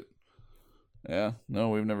school, but yeah, no,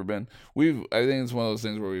 we've never been. I think it's one of those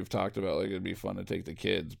things where we've talked about, like, it'd be fun to take the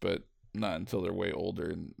kids, but not until they're way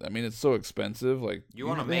older. And I mean, it's so expensive. Like, you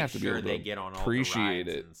want to make sure they get on all the rides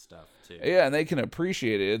and stuff too. Yeah, and they can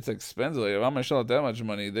appreciate it. It's expensive. Like, if I'm gonna shell out that much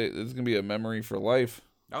money, it's gonna be a memory for life.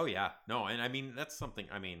 Oh yeah, no, and I mean that's something.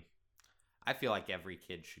 I mean, I feel like every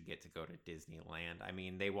kid should get to go to Disneyland. I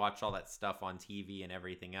mean, they watch all that stuff on TV and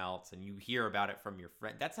everything else, and you hear about it from your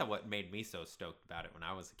friend. That's what made me so stoked about it when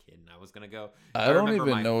I was a kid and I was gonna go. I don't remember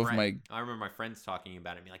even know if I remember my friends talking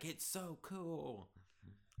about it and be like, "It's so cool."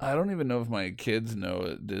 I don't even know if my kids know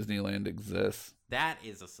that Disneyland exists. That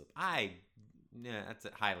is that's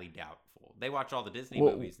highly doubtful. They watch all the Disney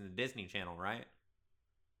movies in the Disney Channel, right?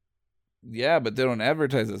 Yeah, but they don't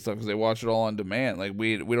advertise that stuff because they watch it all on demand. Like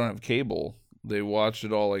we don't have cable. They watch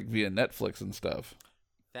it all like via Netflix and stuff.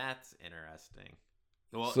 That's interesting.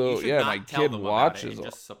 Well, so you should yeah, not my tell kid them about watches. it and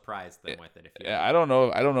just surprise them with it. If you I don't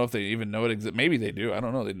know. I don't know if they even know it exists. Maybe they do. I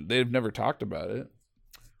don't know. They've never talked about it.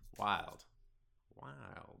 Wild.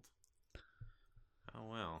 Oh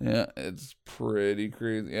well. Yeah, it's pretty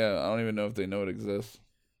crazy. Yeah, I don't even know if they know it exists.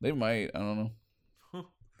 They might. I don't know.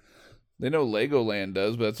 They know Legoland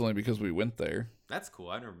does, but that's only because we went there. That's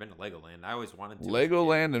cool. I've never been to Legoland. I always wanted to.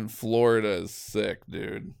 Legoland in Florida is sick,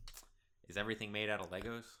 dude. Is everything made out of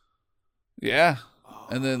Legos? Yeah. Oh.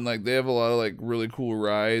 And then like they have a lot of like really cool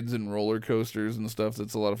rides and roller coasters and stuff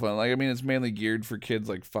that's a lot of fun. Like I mean it's mainly geared for kids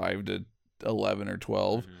like 5 to 11 or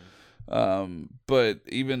 12. Mm-hmm. But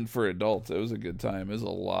even for adults it was a good time. It was a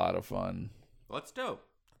lot of fun. Well, that's dope.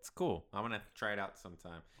 That's cool. I'm going to try it out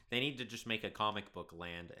sometime. They need to just make a comic book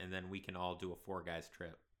land, and then we can all do a 4 guys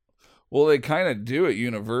trip. Well, they kind of do at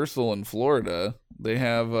Universal in Florida. They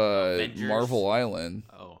have Marvel Island.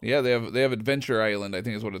 Oh, yeah, they have Adventure Island, I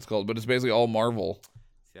think is what it's called, but it's basically all Marvel.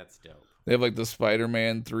 See, that's dope. They have like the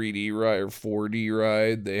Spider-Man 3D ride or 4D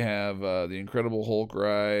ride. They have the Incredible Hulk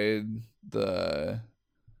ride.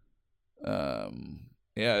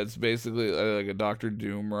 Yeah, it's basically like a Doctor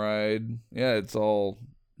Doom ride. Yeah, it's all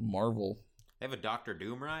Marvel. They have a Doctor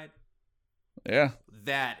Doom ride? Yeah.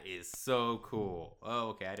 That is so cool. Oh,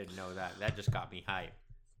 okay, I didn't know that. That just got me hyped.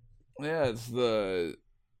 Yeah, it's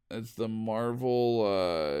the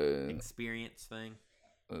Marvel experience thing.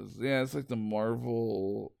 Yeah, it's like the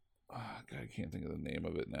Marvel God, I can't think of the name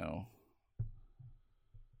of it now.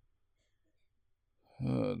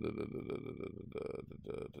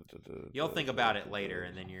 You'll think about it later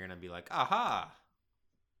and then you're gonna be like, aha.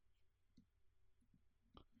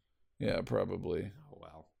 Yeah, probably. Oh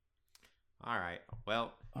well. All right.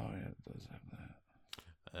 Well. Oh yeah, it does have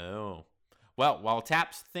that. Oh. Well, while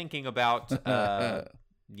Tap's thinking about this,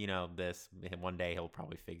 one day he'll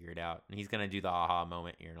probably figure it out. And he's gonna do the aha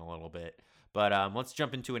moment here in a little bit. But let's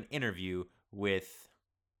jump into an interview with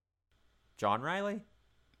John Riley.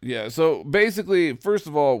 Yeah, so basically, first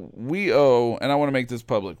of all, we owe, and I want to make this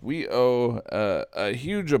public, we owe a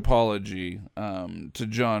huge apology to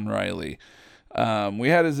John Riley. We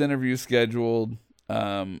had his interview scheduled.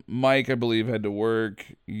 Mike, I believe, had to work.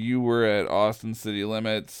 You were at Austin City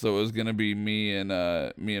Limits, so it was going to be me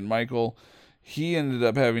and Michael. He ended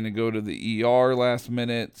up having to go to the ER last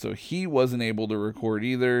minute, so he wasn't able to record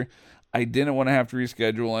either. I didn't want to have to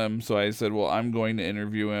reschedule him, so I said, well, I'm going to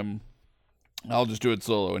interview him. I'll just do it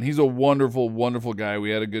solo. And he's a wonderful, wonderful guy.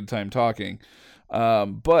 We had a good time talking.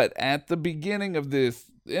 But at the beginning of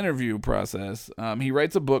this interview process, he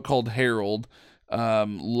writes a book called Harold,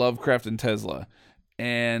 Lovecraft and Tesla.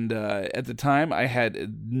 And at the time, I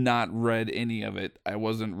had not read any of it. I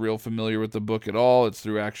wasn't real familiar with the book at all. It's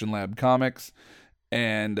through Action Lab Comics.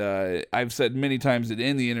 And I've said many times that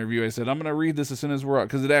in the interview, I said, I'm going to read this as soon as we're out,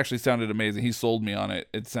 because it actually sounded amazing. He sold me on it.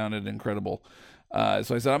 It sounded incredible.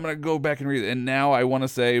 So I said, I'm going to go back and read it. And now I want to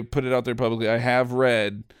say, put it out there publicly, I have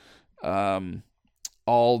read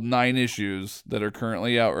all 9 issues that are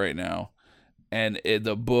currently out right now. And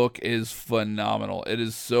the book is phenomenal. It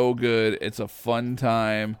is so good. It's a fun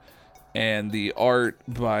time. And the art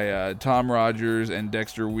by Tom Rogers and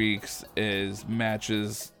Dexter Weeks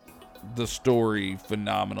matches the story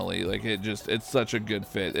phenomenally. Like it's such a good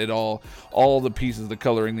fit. It all the pieces, the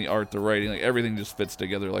coloring, the art, the writing, like everything just fits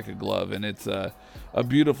together like a glove. And it's a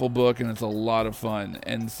beautiful book and it's a lot of fun.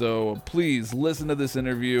 And so please listen to this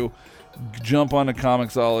interview, jump onto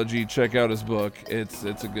Comixology, check out his book. It's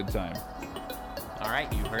a good time. All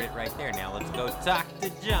right, you heard it right there. Now let's go talk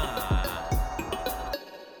to John.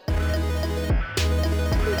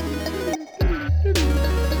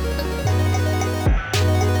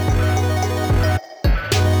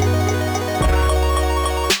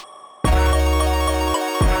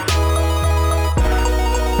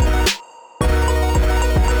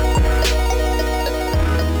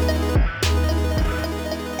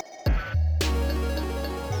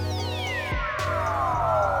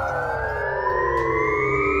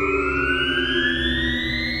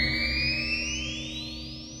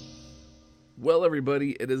 Well,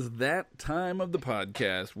 everybody, it is that time of the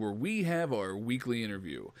podcast where we have our weekly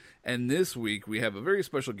interview. And this week, we have a very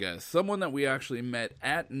special guest, someone that we actually met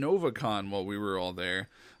at NovaCon while we were all there,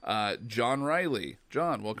 John Riley.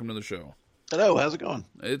 John, welcome to the show. Hello, how's it going?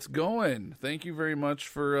 It's going. Thank you very much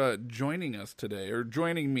for joining us today, or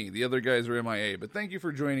joining me. The other guys are MIA, but thank you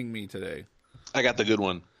for joining me today. I got the good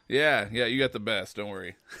one. Yeah, you got the best. Don't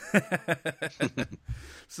worry.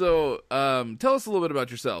 So, tell us a little bit about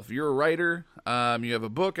yourself. You're a writer. You have a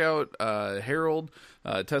book out, Herald,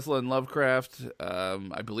 Tesla and Lovecraft.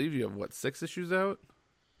 I believe you have, 6 issues out?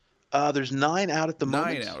 There's 9 out at the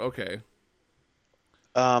moment. 9 out, okay.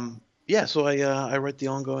 Yeah, so I write the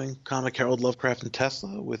ongoing comic Herald, Lovecraft, and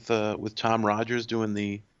Tesla with Tom Rogers doing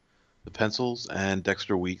the pencils and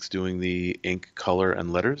Dexter Weeks doing the ink, color,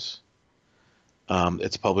 and letters.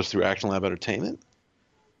 It's published through Action Lab Entertainment.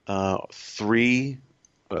 3,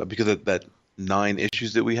 because of that 9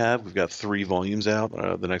 issues that we have, we've got 3 volumes out.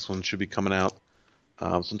 The next one should be coming out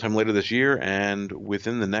sometime later this year, and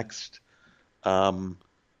within the next,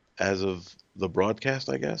 as of the broadcast,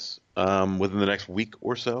 I guess, within the next week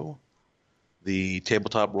or so, the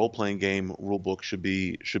tabletop role-playing game rulebook should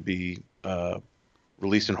be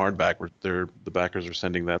released in hardback. The backers are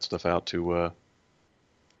sending that stuff out to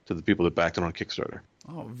the people that backed it on Kickstarter.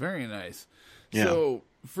 Oh, very nice. Yeah. So,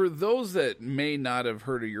 for those that may not have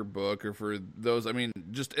heard of your book, or for those, I mean,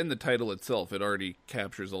 just in the title itself, it already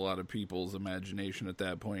captures a lot of people's imagination at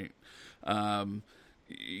that point.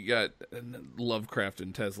 You got Lovecraft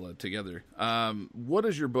and Tesla together. What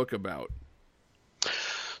is your book about?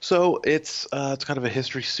 So it's kind of a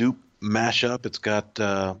history soup mashup. It's got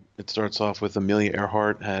it starts off with Amelia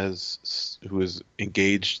Earhart who is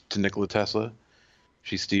engaged to Nikola Tesla.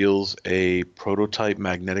 She steals a prototype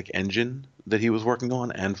magnetic engine that he was working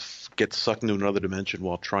on and gets sucked into another dimension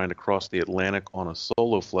while trying to cross the Atlantic on a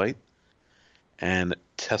solo flight. And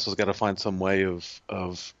Tesla's got to find some way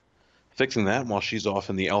of fixing that while she's off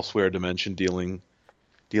in the elsewhere dimension dealing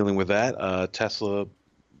with that. Tesla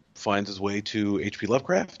finds his way to H.P.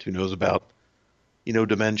 Lovecraft, who knows about,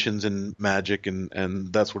 dimensions and magic and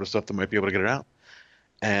that sort of stuff that might be able to get it out.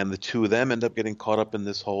 And the two of them end up getting caught up in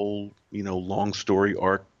this whole, long story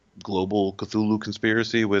arc global Cthulhu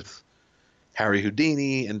conspiracy with Harry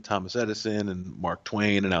Houdini and Thomas Edison and Mark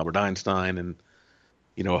Twain and Albert Einstein and,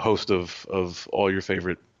 a host of all your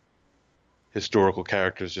favorite historical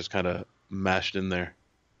characters just kind of mashed in there.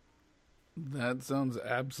 That sounds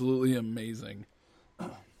absolutely amazing.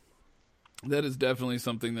 That is definitely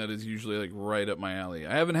something that is usually right up my alley.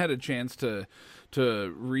 I haven't had a chance to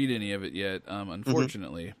read any of it yet,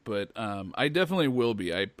 unfortunately, but I definitely will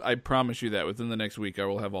be. I promise you that within the next week I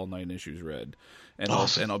will have all 9 issues read, and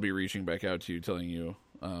awesome. I'll be reaching back out to you, telling you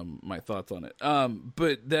my thoughts on it.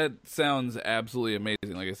 But that sounds absolutely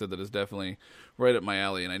amazing. Like I said, that is definitely right up my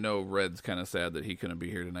alley, and I know Red's kind of sad that he couldn't be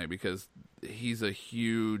here tonight because he's a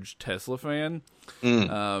huge Tesla fan.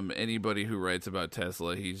 Anybody who writes about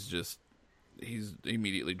Tesla, he's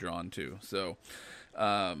immediately drawn to. So,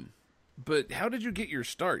 but how did you get your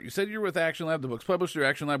start? You said you're with Action Lab. The book's published through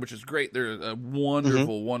Action Lab, which is great. They're a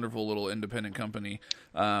wonderful, wonderful little independent company.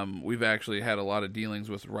 We've actually had a lot of dealings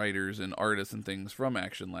with writers and artists and things from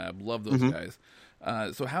Action Lab. Love those guys.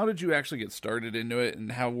 So how did you actually get started into it,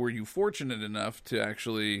 and how were you fortunate enough to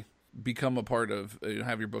actually become a part of,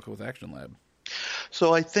 have your book with Action Lab?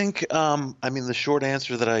 So I think, the short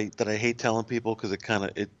answer that I hate telling people, because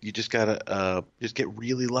you just gotta just get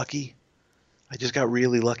really lucky. I just got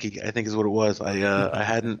really lucky, I think is what it was. I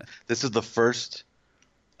hadn't. This is the first.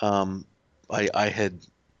 I'd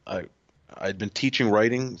been teaching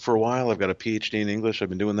writing for a while. I've got a PhD in English. I've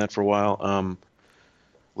been doing that for a while.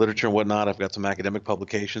 Literature and whatnot. I've got some academic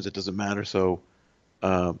publications. It doesn't matter. So,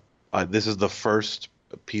 this is the first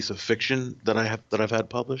piece of fiction that I've had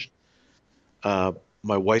published.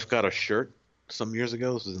 My wife got a shirt some years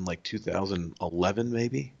ago. This was in 2011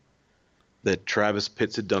 maybe, that Travis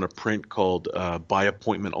Pitts had done a print called By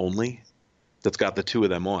Appointment Only that's got the two of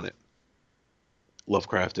them on it,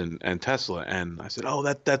 Lovecraft and Tesla. And I said, oh,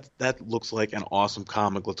 that looks like an awesome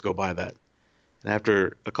comic. Let's go buy that. And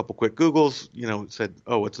after a couple quick Googles, it said,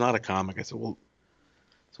 oh, it's not a comic. I said, well,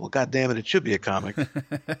 God damn it should be a comic.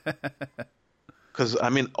 Because,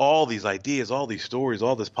 all these ideas, all these stories,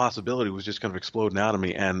 all this possibility was just kind of exploding out of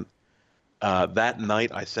me. And that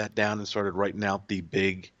night I sat down and started writing out the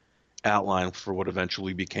big outline for what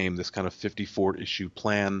eventually became this kind of 54-issue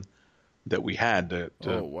plan that we had to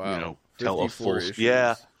tell a full issues.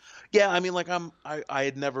 Yeah. I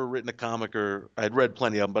had never written a comic, or I had read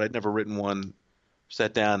plenty of them, but I'd never written one,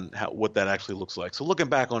 sat down what that actually looks like. So looking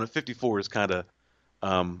back on it, 54 is kind of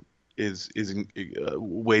is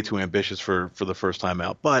way too ambitious for the first time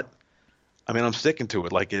out. But I mean, I'm sticking to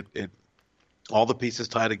it. Like it all the pieces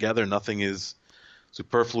tie together. Nothing is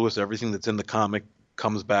superfluous. Everything that's in the comic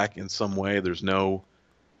comes back in some way.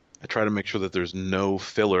 I try to make sure that there's no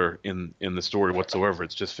filler in the story whatsoever.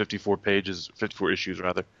 It's just 54 issues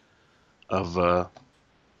rather, of the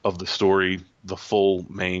story, the full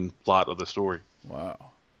main plot of the story.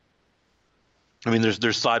 Wow. I mean,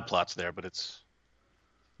 there's side plots there, but it's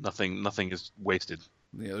nothing is wasted.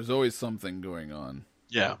 Yeah, there's always something going on.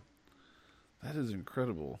 Yeah. That is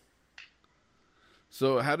incredible.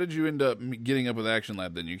 So how did you end up getting up with Action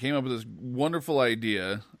Lab then? You came up with this wonderful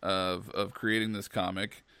idea of creating this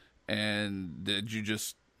comic, and did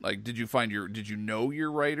you know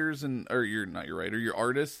your writers your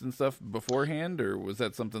artists and stuff beforehand, or was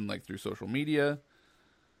that something like through social media?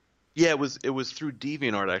 Yeah, it was through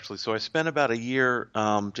DeviantArt actually. So I spent about a year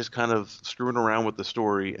just kind of screwing around with the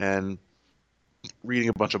story and reading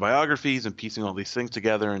a bunch of biographies and piecing all these things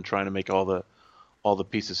together and trying to make all the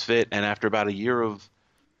pieces fit. And after about a year of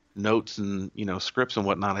notes and scripts and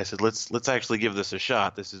whatnot, I said let's actually give this a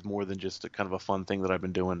shot. This is more than just a kind of a fun thing that I've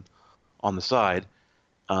been doing on the side.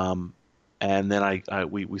 And then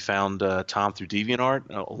we found Tom through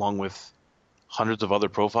DeviantArt along with hundreds of other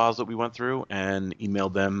profiles that we went through and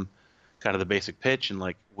emailed them kind of the basic pitch and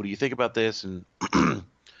like, what do you think about this? And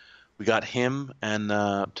we got him and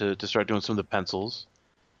to start doing some of the pencils.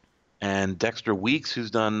 And Dexter Weeks,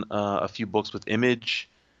 who's done a few books with Image,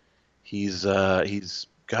 he's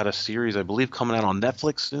got a series I believe coming out on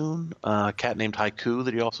Netflix soon. A cat named Haiku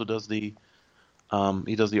that he also does the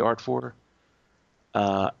art for.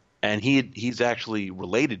 And he's actually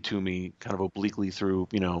related to me kind of obliquely through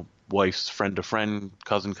wife's friend to friend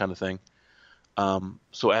cousin kind of thing.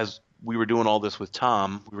 So as we were doing all this with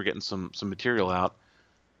Tom, we were getting some material out.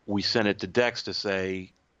 We sent it to Dex to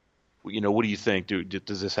say, what do you think?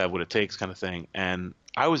 Does this have what it takes, kind of thing? And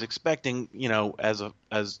I was expecting, as a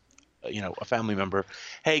family member,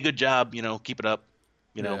 hey, good job, keep it up,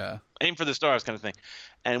 aim for the stars, kind of thing.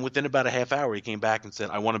 And within about a half hour, he came back and said,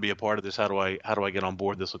 I want to be a part of this. How do I get on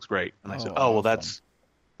board? This looks great. And I said, well, that's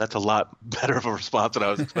a lot better of a response than I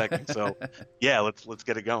was expecting. So yeah, let's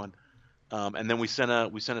get it going. And then we sent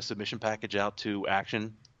a submission package out to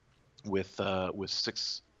Action with the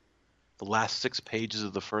last 6 pages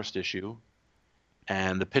of the first issue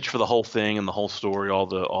and the pitch for the whole thing and the whole story, all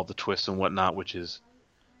the twists and whatnot, which is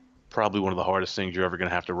probably one of the hardest things you're ever going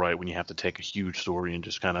to have to write when you have to take a huge story and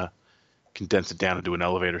just kind of condense it down into an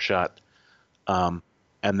elevator shot. And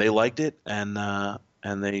they liked it and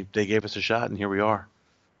they gave us a shot, and here we are.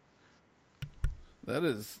 That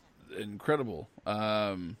is incredible.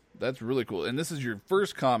 That's really cool. And this is your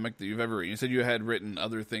first comic that you've ever written. You said you had written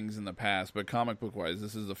other things in the past, but comic book wise,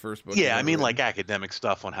 this is the first book. Yeah, I mean, like academic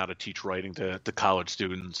stuff on how to teach writing to college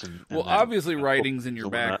students. And obviously, writing's in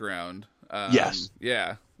your background. Yes.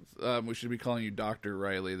 Yeah. We should be calling you Dr.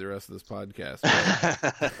 Riley the rest of this podcast.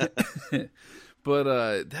 But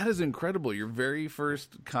that is incredible. Your very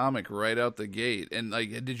first comic right out the gate. And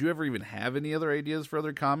like, did you ever even have any other ideas for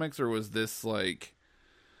other comics, or was this like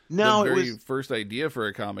the very first idea for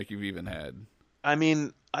a comic you've even had? I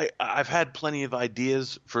mean, I've had plenty of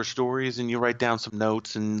ideas for stories, and you write down some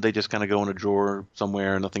notes, and they just kind of go in a drawer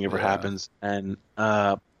somewhere, and nothing ever happens. And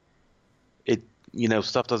stuff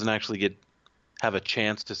doesn't actually have a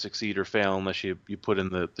chance to succeed or fail unless you put in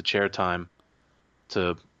the chair time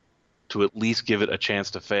to at least give it a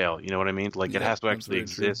chance to fail. You know what I mean? Like it has to actually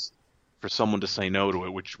exist for someone to say no to it,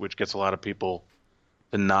 which gets a lot of people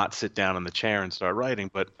to not sit down in the chair and start writing.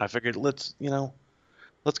 But I figured let's give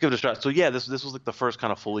it a shot. So yeah, this was like the first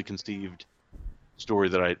kind of fully conceived story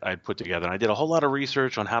that I'd put together. And I did a whole lot of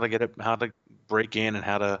research on how to break in and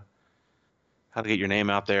how to get your name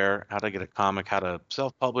out there, how to get a comic, how to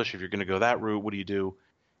self-publish if you're going to go that route. What do you do?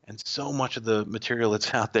 And so much of the material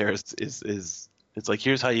that's out there is it's like,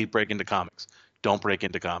 here's how you break into comics. Don't break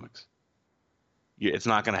into comics. It's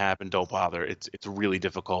not going to happen. Don't bother. It's really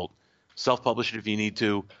difficult. Self-publish it if you need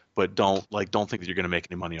to, but don't think that you're going to make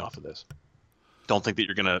any money off of this. Don't think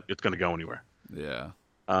that it's going to go anywhere. Yeah.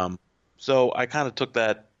 So I kind of took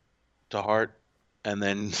that to heart and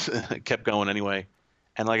then kept going anyway.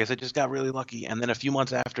 And like I said, just got really lucky. And then a few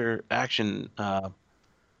months after Action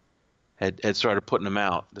had started putting them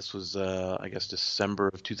out. This was, I guess, December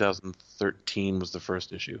of 2013 was the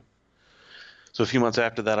first issue. So a few months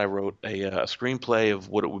after that, I wrote a screenplay of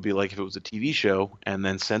what it would be like if it was a TV show, and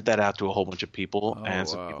then sent that out to a whole bunch of people, and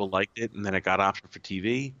some people liked it, and then it got optioned for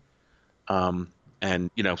TV. And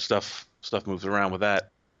stuff moves around with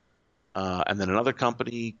that. And then another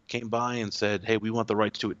company came by and said, "Hey, we want the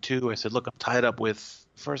rights to it too." I said, "Look, I'm tied up with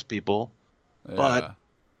First People, but Yeah.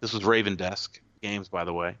 this was Raven Desk Games, by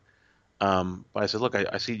the way." But I said, "Look,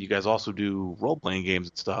 I see you guys also do role-playing games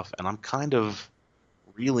and stuff, and I'm kind of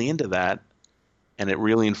really into that, and it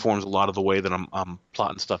really informs a lot of the way that I'm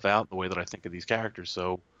plotting stuff out, the way that I think of these characters.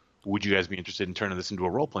 So, would you guys be interested in turning this into a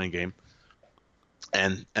role-playing game?"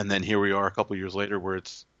 And then here we are a couple years later, where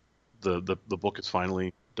it's the book is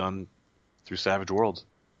finally done through Savage Worlds.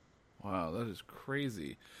 Wow, that is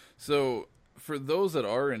crazy. So, for those that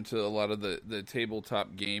are into a lot of the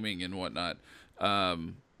tabletop gaming and whatnot,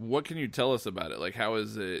 what can you tell us about it? Like, how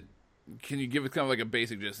is it? Can you give us kind of like a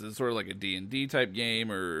basic gist? Is it sort of like a D&D type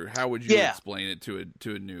game, or how would you Yeah. explain it to a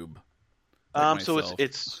noob? Like So myself.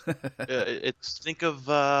 it's think of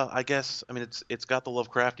I guess I mean it's got the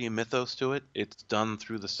Lovecraftian mythos to it. It's done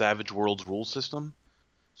through the Savage Worlds rule system.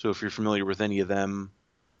 So if you're familiar with any of them,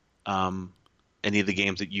 any of the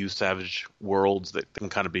games that use Savage Worlds that can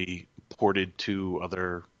kind of be ported to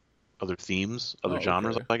other themes, other Oh,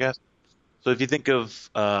 genres, okay. I guess. So if you think of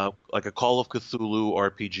like a Call of Cthulhu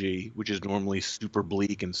RPG, which is normally super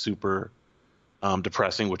bleak and super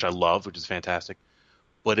depressing, which I love, which is fantastic,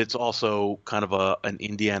 but it's also kind of an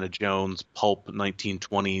Indiana Jones pulp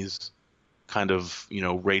 1920s kind of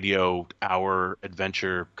radio hour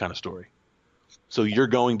adventure kind of story. So you're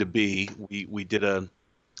going to be we did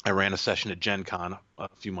I ran a session at Gen Con a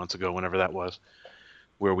few months ago, whenever that was,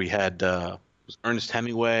 where we had it was Ernest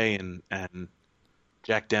Hemingway and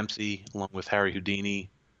Jack Dempsey along with Harry Houdini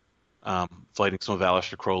fighting some of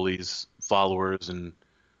Aleister Crowley's followers, and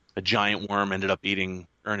a giant worm ended up eating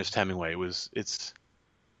Ernest Hemingway. It was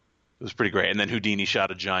pretty great. And then Houdini shot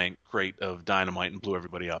a giant crate of dynamite and blew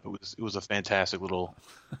everybody up. It was a fantastic little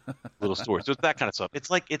story. So it's that kind of stuff. It's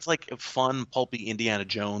like a fun, pulpy Indiana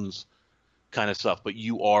Jones kind of stuff. But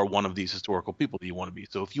you are one of these historical people that you want to be.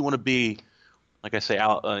 So if you want to be, like I say,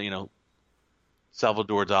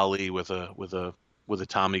 Salvador Dali with a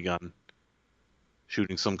Tommy gun,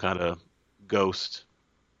 shooting some kind of ghost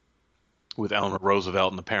with Eleanor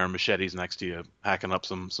Roosevelt and a pair of machetes next to you, hacking up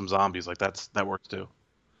some zombies, like that works too.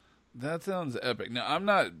 That sounds epic. Now,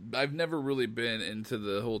 I've never really been into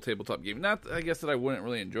the whole tabletop game. Not, I guess, that I wouldn't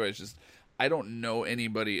really enjoy it. It's just, I don't know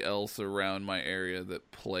anybody else around my area that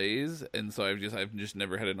plays, and so I've just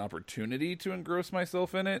never had an opportunity to engross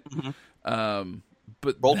myself in it. Um,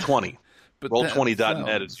 but Roll 20. but Roll that 20.net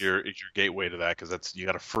sounds... is your gateway to that, because that's you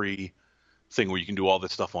got a free thing where you can do all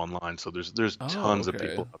this stuff online. So there's Oh, tons of okay.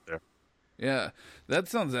 people out there. Yeah, that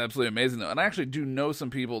sounds absolutely amazing, though. And I actually do know some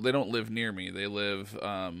people. They don't live near me. They live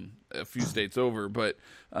a few states over. But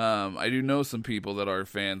I do know some people that are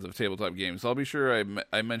fans of tabletop games. So I'll be sure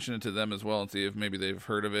I mention it to them as well and see if maybe they've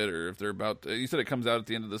heard of it or if they're about to... You said it comes out at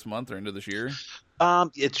the end of this month or end of this year?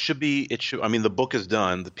 It should be. It should. I mean, the book is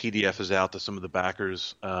done. The PDF is out to some of the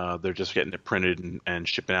backers. They're just getting it printed and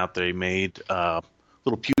shipping out. They made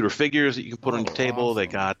little pewter figures that you can put on your table.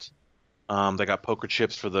 Awesome. They got poker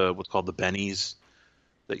chips for what's called the bennies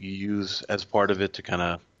that you use as part of it to kind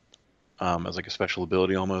of as like a special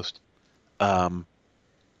ability almost.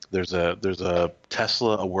 There's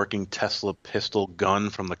a working Tesla pistol gun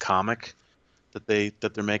from the comic that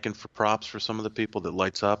they're making for props for some of the people that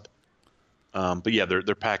lights up. But yeah,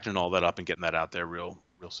 they're packaging all that up and getting that out there real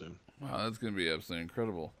soon. Wow, that's going to be absolutely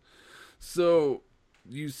incredible. So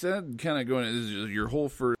you said kind of going, this is your whole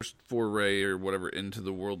first foray or whatever into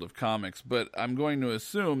the world of comics, but I'm going to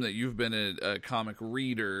assume that you've been a comic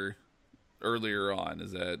reader earlier on.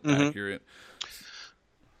 Is that accurate?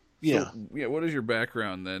 Yeah. So, yeah. What is your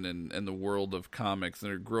background then in the world of comics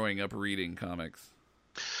and growing up reading comics?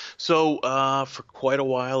 So for quite a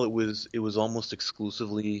while, it was almost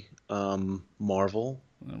exclusively Marvel.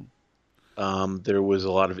 There was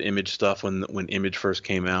a lot of Image stuff when Image first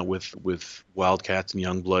came out with Wildcats and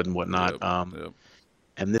Youngblood and whatnot. Yep.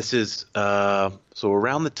 And this is so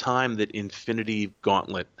around the time that Infinity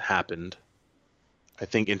Gauntlet happened. I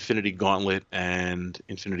think Infinity Gauntlet and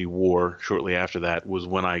Infinity War shortly after that was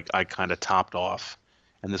when I kind of topped off,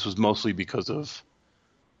 and this was mostly because of,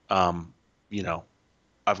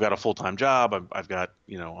 I've got a full-time job. I've got,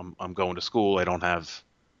 I'm going to school. I don't have.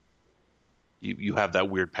 You have that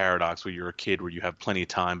weird paradox where you're a kid where you have plenty of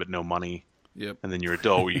time but no money. Yep. And then you're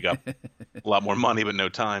adult where you got a lot more money but no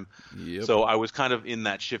time. Yep. So I was kind of in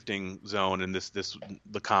that shifting zone, and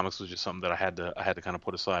the comics was just something that I had to kind of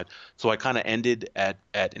put aside. So I kind of ended at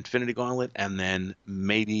Infinity Gauntlet, and then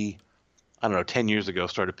maybe, I don't know, 10 years ago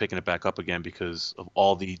started picking it back up again because of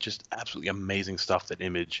all the just absolutely amazing stuff that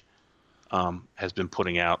Image has been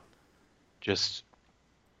putting out. Just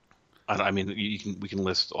I mean, we can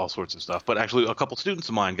list all sorts of stuff, but actually, a couple students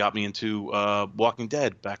of mine got me into Walking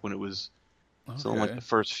Dead back when it was still in like the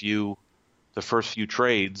first few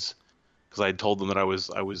trades, because I had told them that I was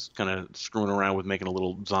kind of screwing around with making a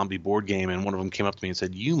little zombie board game, and one of them came up to me and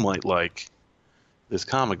said, "You might like this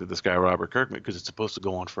comic that this guy Robert Kirkman, because it's supposed to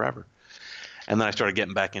go on forever." And then I started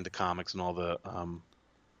getting back into comics and all the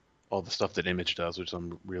stuff that Image does, which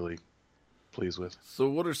I'm really pleased with. So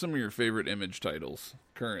what are some of your favorite Image titles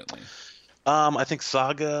currently? I think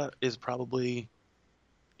Saga is probably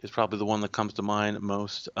the one that comes to mind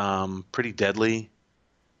most. Pretty Deadly,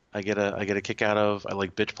 I get a kick out of. I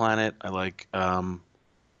like Bitch Planet. I like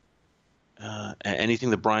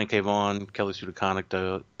anything that Brian K. Vaughan, Kelly Sue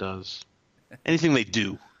DeConnick does. Anything they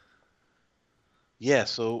do. Yeah,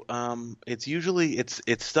 so it's usually it's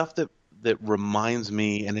stuff that reminds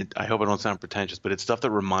me, and I hope I don't sound pretentious, but it's stuff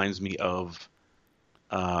that reminds me of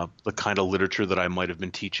the kind of literature that I might have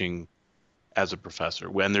been teaching as a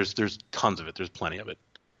professor. When there's tons of it, there's plenty of it.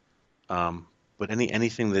 But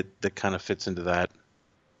anything that kind of fits into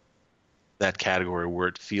that category where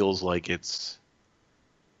it feels like it's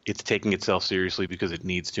taking itself seriously because it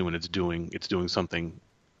needs to, and it's doing something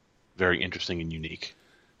very interesting and unique.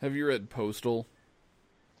 Have you read Postal?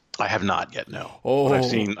 I have not yet, no. Oh, but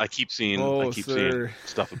I keep seeing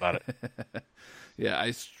stuff about it. Yeah,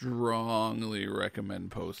 I strongly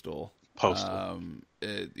recommend Postal.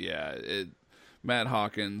 Matt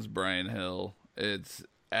Hawkins, Brian Hill. It's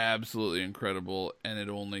absolutely incredible, and it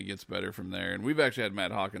only gets better from there. And we've actually had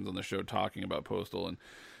Matt Hawkins on the show talking about Postal,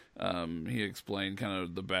 and he explained kind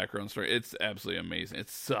of the background story. It's absolutely amazing.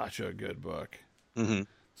 It's such a good book. Mm-hmm.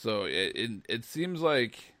 So it seems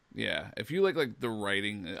like, yeah, if you like the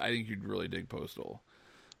writing, I think you'd really dig Postal.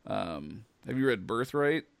 Have you read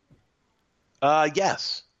Birthright?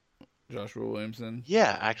 Yes. Joshua Williamson?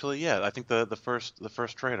 Yeah, actually, yeah. I think the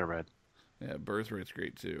first trade I read. Yeah, Birthright's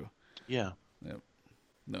great too. Yeah. Yep.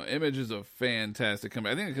 No, Image is a fantastic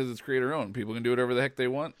company. I think because it's creator owned. People can do whatever the heck they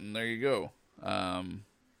want, and there you go.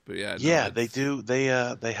 But yeah. Yeah, they do. They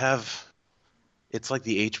have. It's like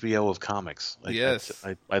the HBO of comics. Like, yes.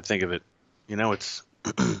 I think of it. You know, it's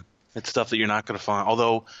it's stuff that you're not going to find.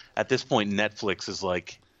 Although at this point, Netflix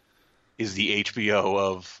is the HBO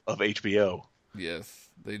of HBO. Yes,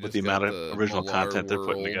 they just with the amount of original content they're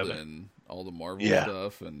putting together and all the Marvel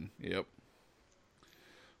stuff, and yep.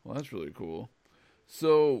 Well, that's really cool.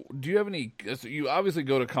 So, do you have any? So you obviously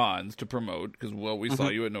go to cons to promote because we saw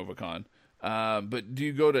you at NovaCon. But do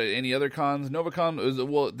you go to any other cons?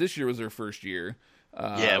 NovaCon this year was their first year.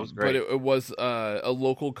 Yeah, it was great. But it was a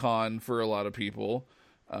local con for a lot of people.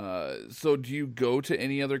 So do you go to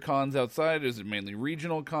any other cons outside? Is it mainly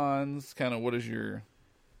regional cons? Kind of what is your...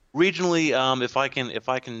 Regionally, if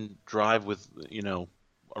I can drive with,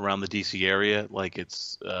 around the DC area, like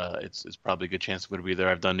it's probably a good chance I'm going to be there.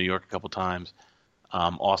 I've done New York a couple times.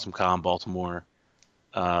 Awesome Con, Baltimore.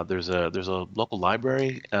 There's a local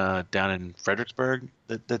library down in Fredericksburg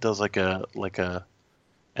that does like an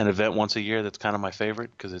event once a year. That's kind of my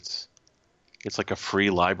favorite because it's like a free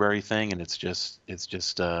library thing, and it's just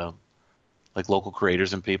like local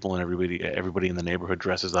creators and people, and everybody in the neighborhood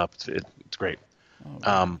dresses up. It's great.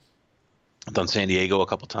 Oh, I've done San Diego a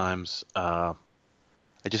couple times. I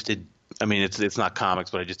just did. I mean, it's not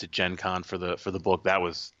comics, but I just did Gen Con for the book. That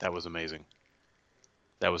was amazing.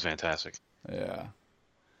 That was fantastic. Yeah.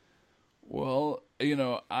 Well,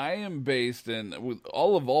 I am based with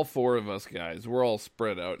all four of us guys. We're all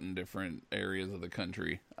spread out in different areas of the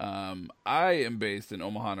country. I am based in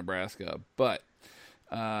Omaha, Nebraska, but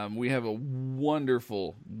we have a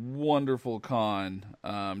wonderful, wonderful con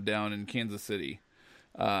down in Kansas City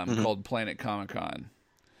called Planet Comic-Con.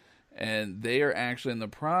 And they are actually in the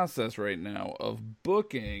process right now of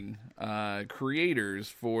booking creators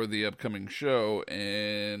for the upcoming show.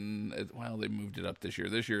 And, they moved it up this year.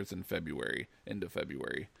 This year it's in February, into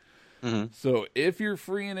February. Mm-hmm. So if you're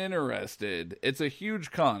free and interested, it's a huge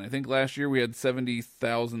con. I think last year we had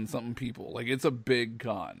 70,000 something people. Like, it's a big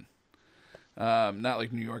con. Not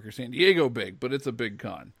like New York or San Diego big, but it's a big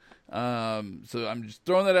con. So I'm just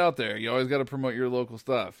throwing that out there. You always got to promote your local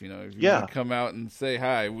stuff. If you want to come out and say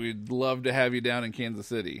hi, we'd love to have you down in Kansas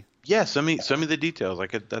City. Yeah, send me the details.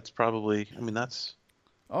 That's probably. that's.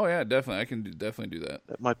 Oh yeah, definitely. I can definitely do that.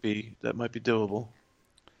 That might be doable.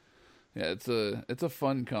 Yeah, it's a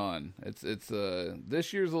fun con. It's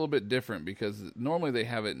this year's a little bit different because normally they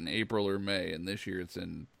have it in April or May, and this year it's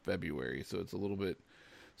in February. So it's a little bit.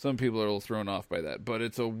 Some people are a little thrown off by that, but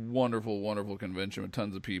it's a wonderful, wonderful convention with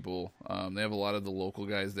tons of people. They have a lot of the local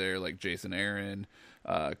guys there, like Jason Aaron,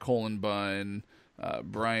 Colin Bunn,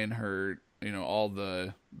 Brian Hurt, all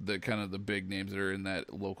the kind of the big names that are in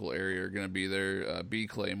that local area are going to be there. B.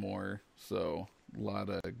 Claymore, so a lot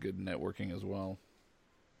of good networking as well.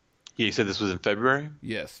 Yeah, you said this was in February?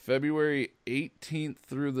 Yes, February 18th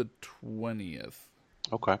through the 20th.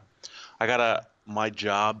 Okay. My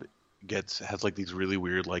job has like these really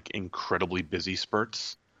weird, like incredibly busy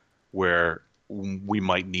spurts where we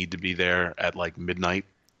might need to be there at like midnight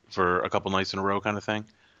for a couple nights in a row kind of thing.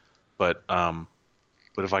 But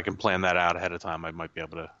if I can plan that out ahead of time, I might be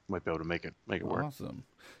able to make it work. Awesome.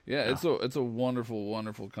 Yeah, it's a wonderful,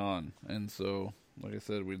 wonderful con. And so, like I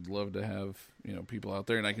said, we'd love to have, people out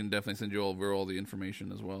there, and I can definitely send you over all the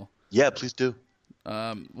information as well. Yeah, please do.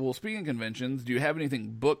 Well, speaking of conventions, do you have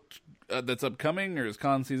anything booked that's upcoming, or is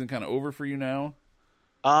con season kind of over for you now?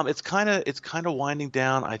 It's kind of winding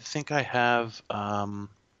down. I think I have. I'm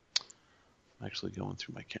actually going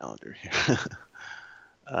through my calendar here.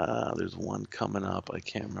 There's one coming up. I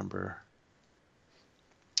can't remember.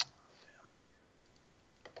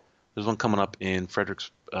 There's one coming up in Frederick,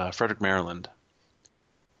 Maryland.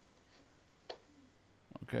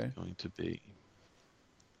 Okay. It's going to be.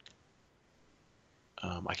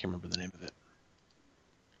 I can't remember the name of it.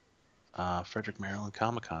 Frederick, Maryland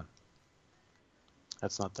Comic-Con.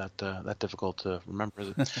 That's not that difficult to remember, is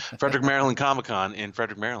it? Frederick, Maryland Comic-Con in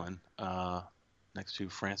Frederick, Maryland, next to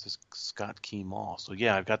Francis Scott Key Mall. So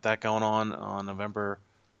yeah, I've got that going on November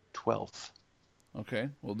 12th. Okay.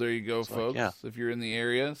 Well, there you go, folks. Yeah. If you're in the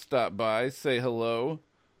area, stop by, say hello.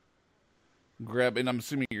 And I'm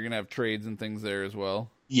assuming you're going to have trades and things there as well.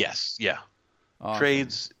 Yes, yeah. Awesome.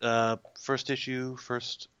 Trades, first issue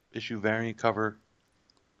variant cover.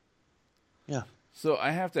 Yeah. So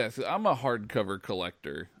I have to ask, I'm a hardcover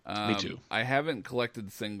collector. Me too. I haven't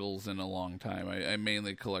collected singles in a long time. I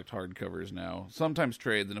mainly collect hardcovers now. Sometimes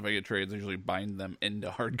trades, and if I get trades, I usually bind them into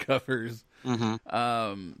hardcovers.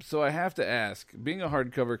 Mm-hmm. So I have to ask, being a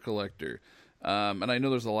hardcover collector, and I know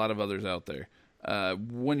there's a lot of others out there,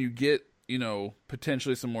 when you get,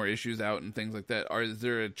 potentially some more issues out and things like that, is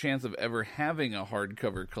there a chance of ever having a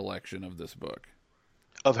hardcover collection of this book?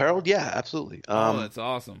 Of Harold? Yeah, absolutely. That's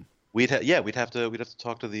awesome. We'd have to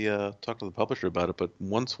talk to the publisher about it. But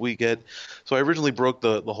once we get, so I originally broke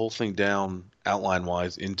the whole thing down outline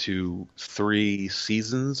wise into 3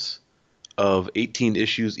 seasons of 18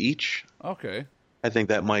 issues each. Okay. I think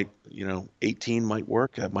that might 18 might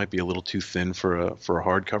work. That might be a little too thin for a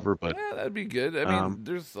hardcover, but yeah, that'd be good. I mean,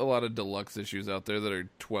 there's a lot of deluxe issues out there that are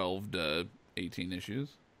 12 to 18 issues.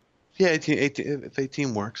 Yeah, 18 if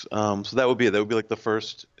 18 works. So that would be it. That would be like the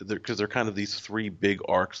first, because they're kind of these 3 big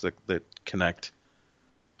arcs that connect.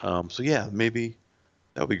 So yeah, maybe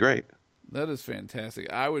that would be great. That is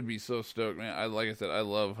fantastic. I would be so stoked, man. Like I said, I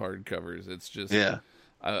love hardcovers. It's just, yeah.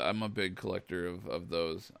 I'm a big collector of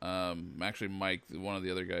those. Actually, Mike, one of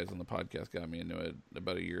the other guys on the podcast, got me into it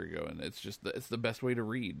about a year ago, and it's the best way to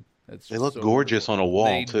read. They look so gorgeous on a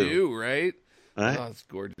wall too. They do, right? Right. Oh, it's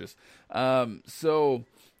gorgeous. So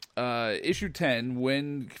issue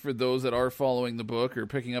 10, for those that are following the book or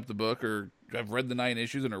picking up the book or have read the 9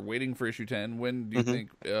 issues and are waiting for issue 10, when do you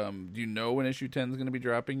think, do you know when issue 10 is going to be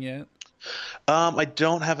dropping yet? I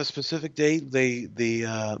don't have a specific date.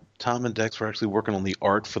 Tom and Dex were actually working on the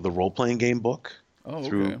art for the role-playing game book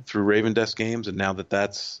through Raven Desk Games, and now that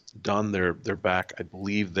that's done, they're back. I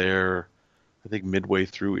believe they're midway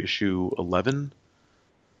through issue 11,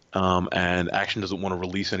 and Action doesn't want to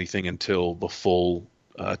release anything until the full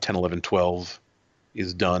 10, 11, 12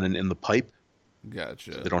 is done and in the pipe.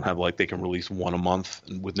 Gotcha. So they don't have they can release one a month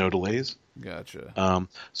with no delays. Gotcha.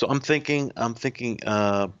 So I'm thinking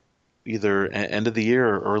either end of the year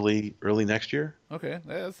or early next year. Okay,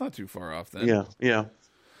 that's not too far off then. Yeah.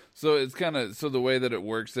 So it's kind of the way that it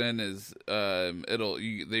works then is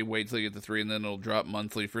they wait till you get to 3 and then it'll drop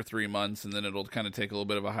monthly for 3 months and then it'll kind of take a little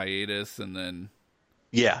bit of a hiatus and then.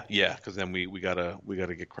 Yeah, because then we gotta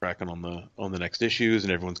get cracking on the next issues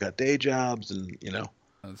and everyone's got day jobs and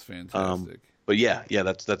That's fantastic. But yeah,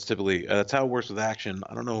 that's typically that's how it works with Action.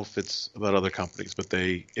 I don't know if it's about other companies, but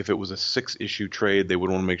if it was a 6-issue trade, they would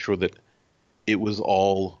want to make sure that it was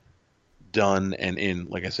all done and in,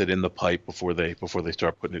 like I said, in the pipe before they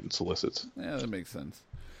start putting it in solicits. Yeah, that makes sense.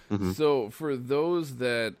 Mm-hmm. So for those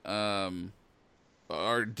that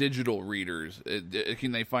are digital readers,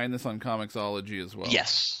 can they find this on Comixology as well?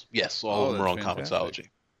 Yes, all of them are on Comixology.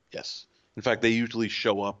 Yes, in fact, they usually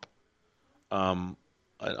show up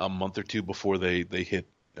a month or 2 before they hit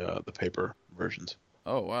the paper versions.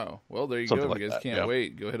 Oh wow! Well, there you Something go. like You guys that, can't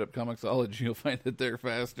wait. Go hit up Comixology. You'll find it there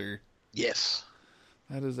faster. Yes,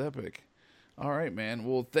 that is epic. All right, man.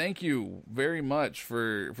 Well, thank you very much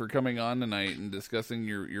for coming on tonight and discussing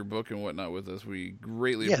your book and whatnot with us. We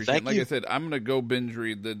greatly appreciate it. Like I said, I'm going to go binge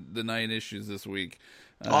read the 9 issues this week.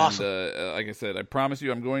 Awesome. And, like I said, I promise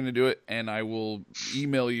you I'm going to do it, and I will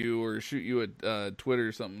email you or shoot you a Twitter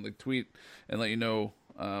or something, like tweet, and let you know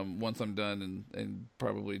once I'm done, and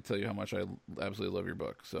probably tell you how much I absolutely love your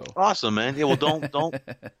book. So awesome, man. Yeah, well, don't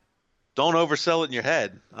oversell it in your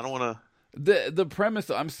head. I don't want to. The premise,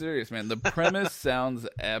 I'm serious, man. The premise sounds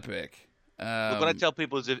epic. Look, what I tell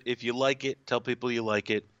people is if you like it, tell people you like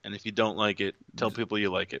it. And if you don't like it, tell people you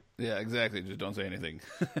like it. Yeah, exactly. Just don't say anything.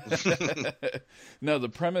 No, the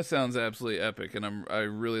premise sounds absolutely epic. And I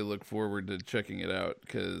really look forward to checking it out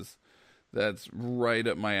because that's right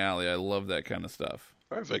up my alley. I love that kind of stuff.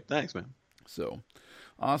 Perfect. Thanks, man. So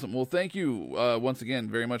awesome. Well, thank you once again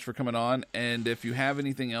very much for coming on. And if you have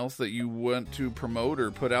anything else that you want to promote or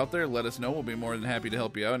put out there, let us know. We'll be more than happy to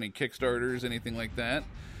help you out. Any Kickstarters, anything like that.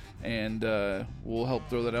 And we'll help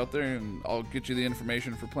throw that out there. And I'll get you the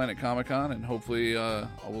information for Planet Comic-Con. And hopefully I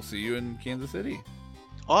will see you in Kansas City.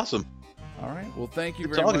 Awesome. All right. Well, thank you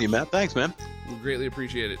Good very much. talking to you, Matt. Thanks, man. We greatly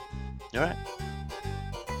appreciate it. All right.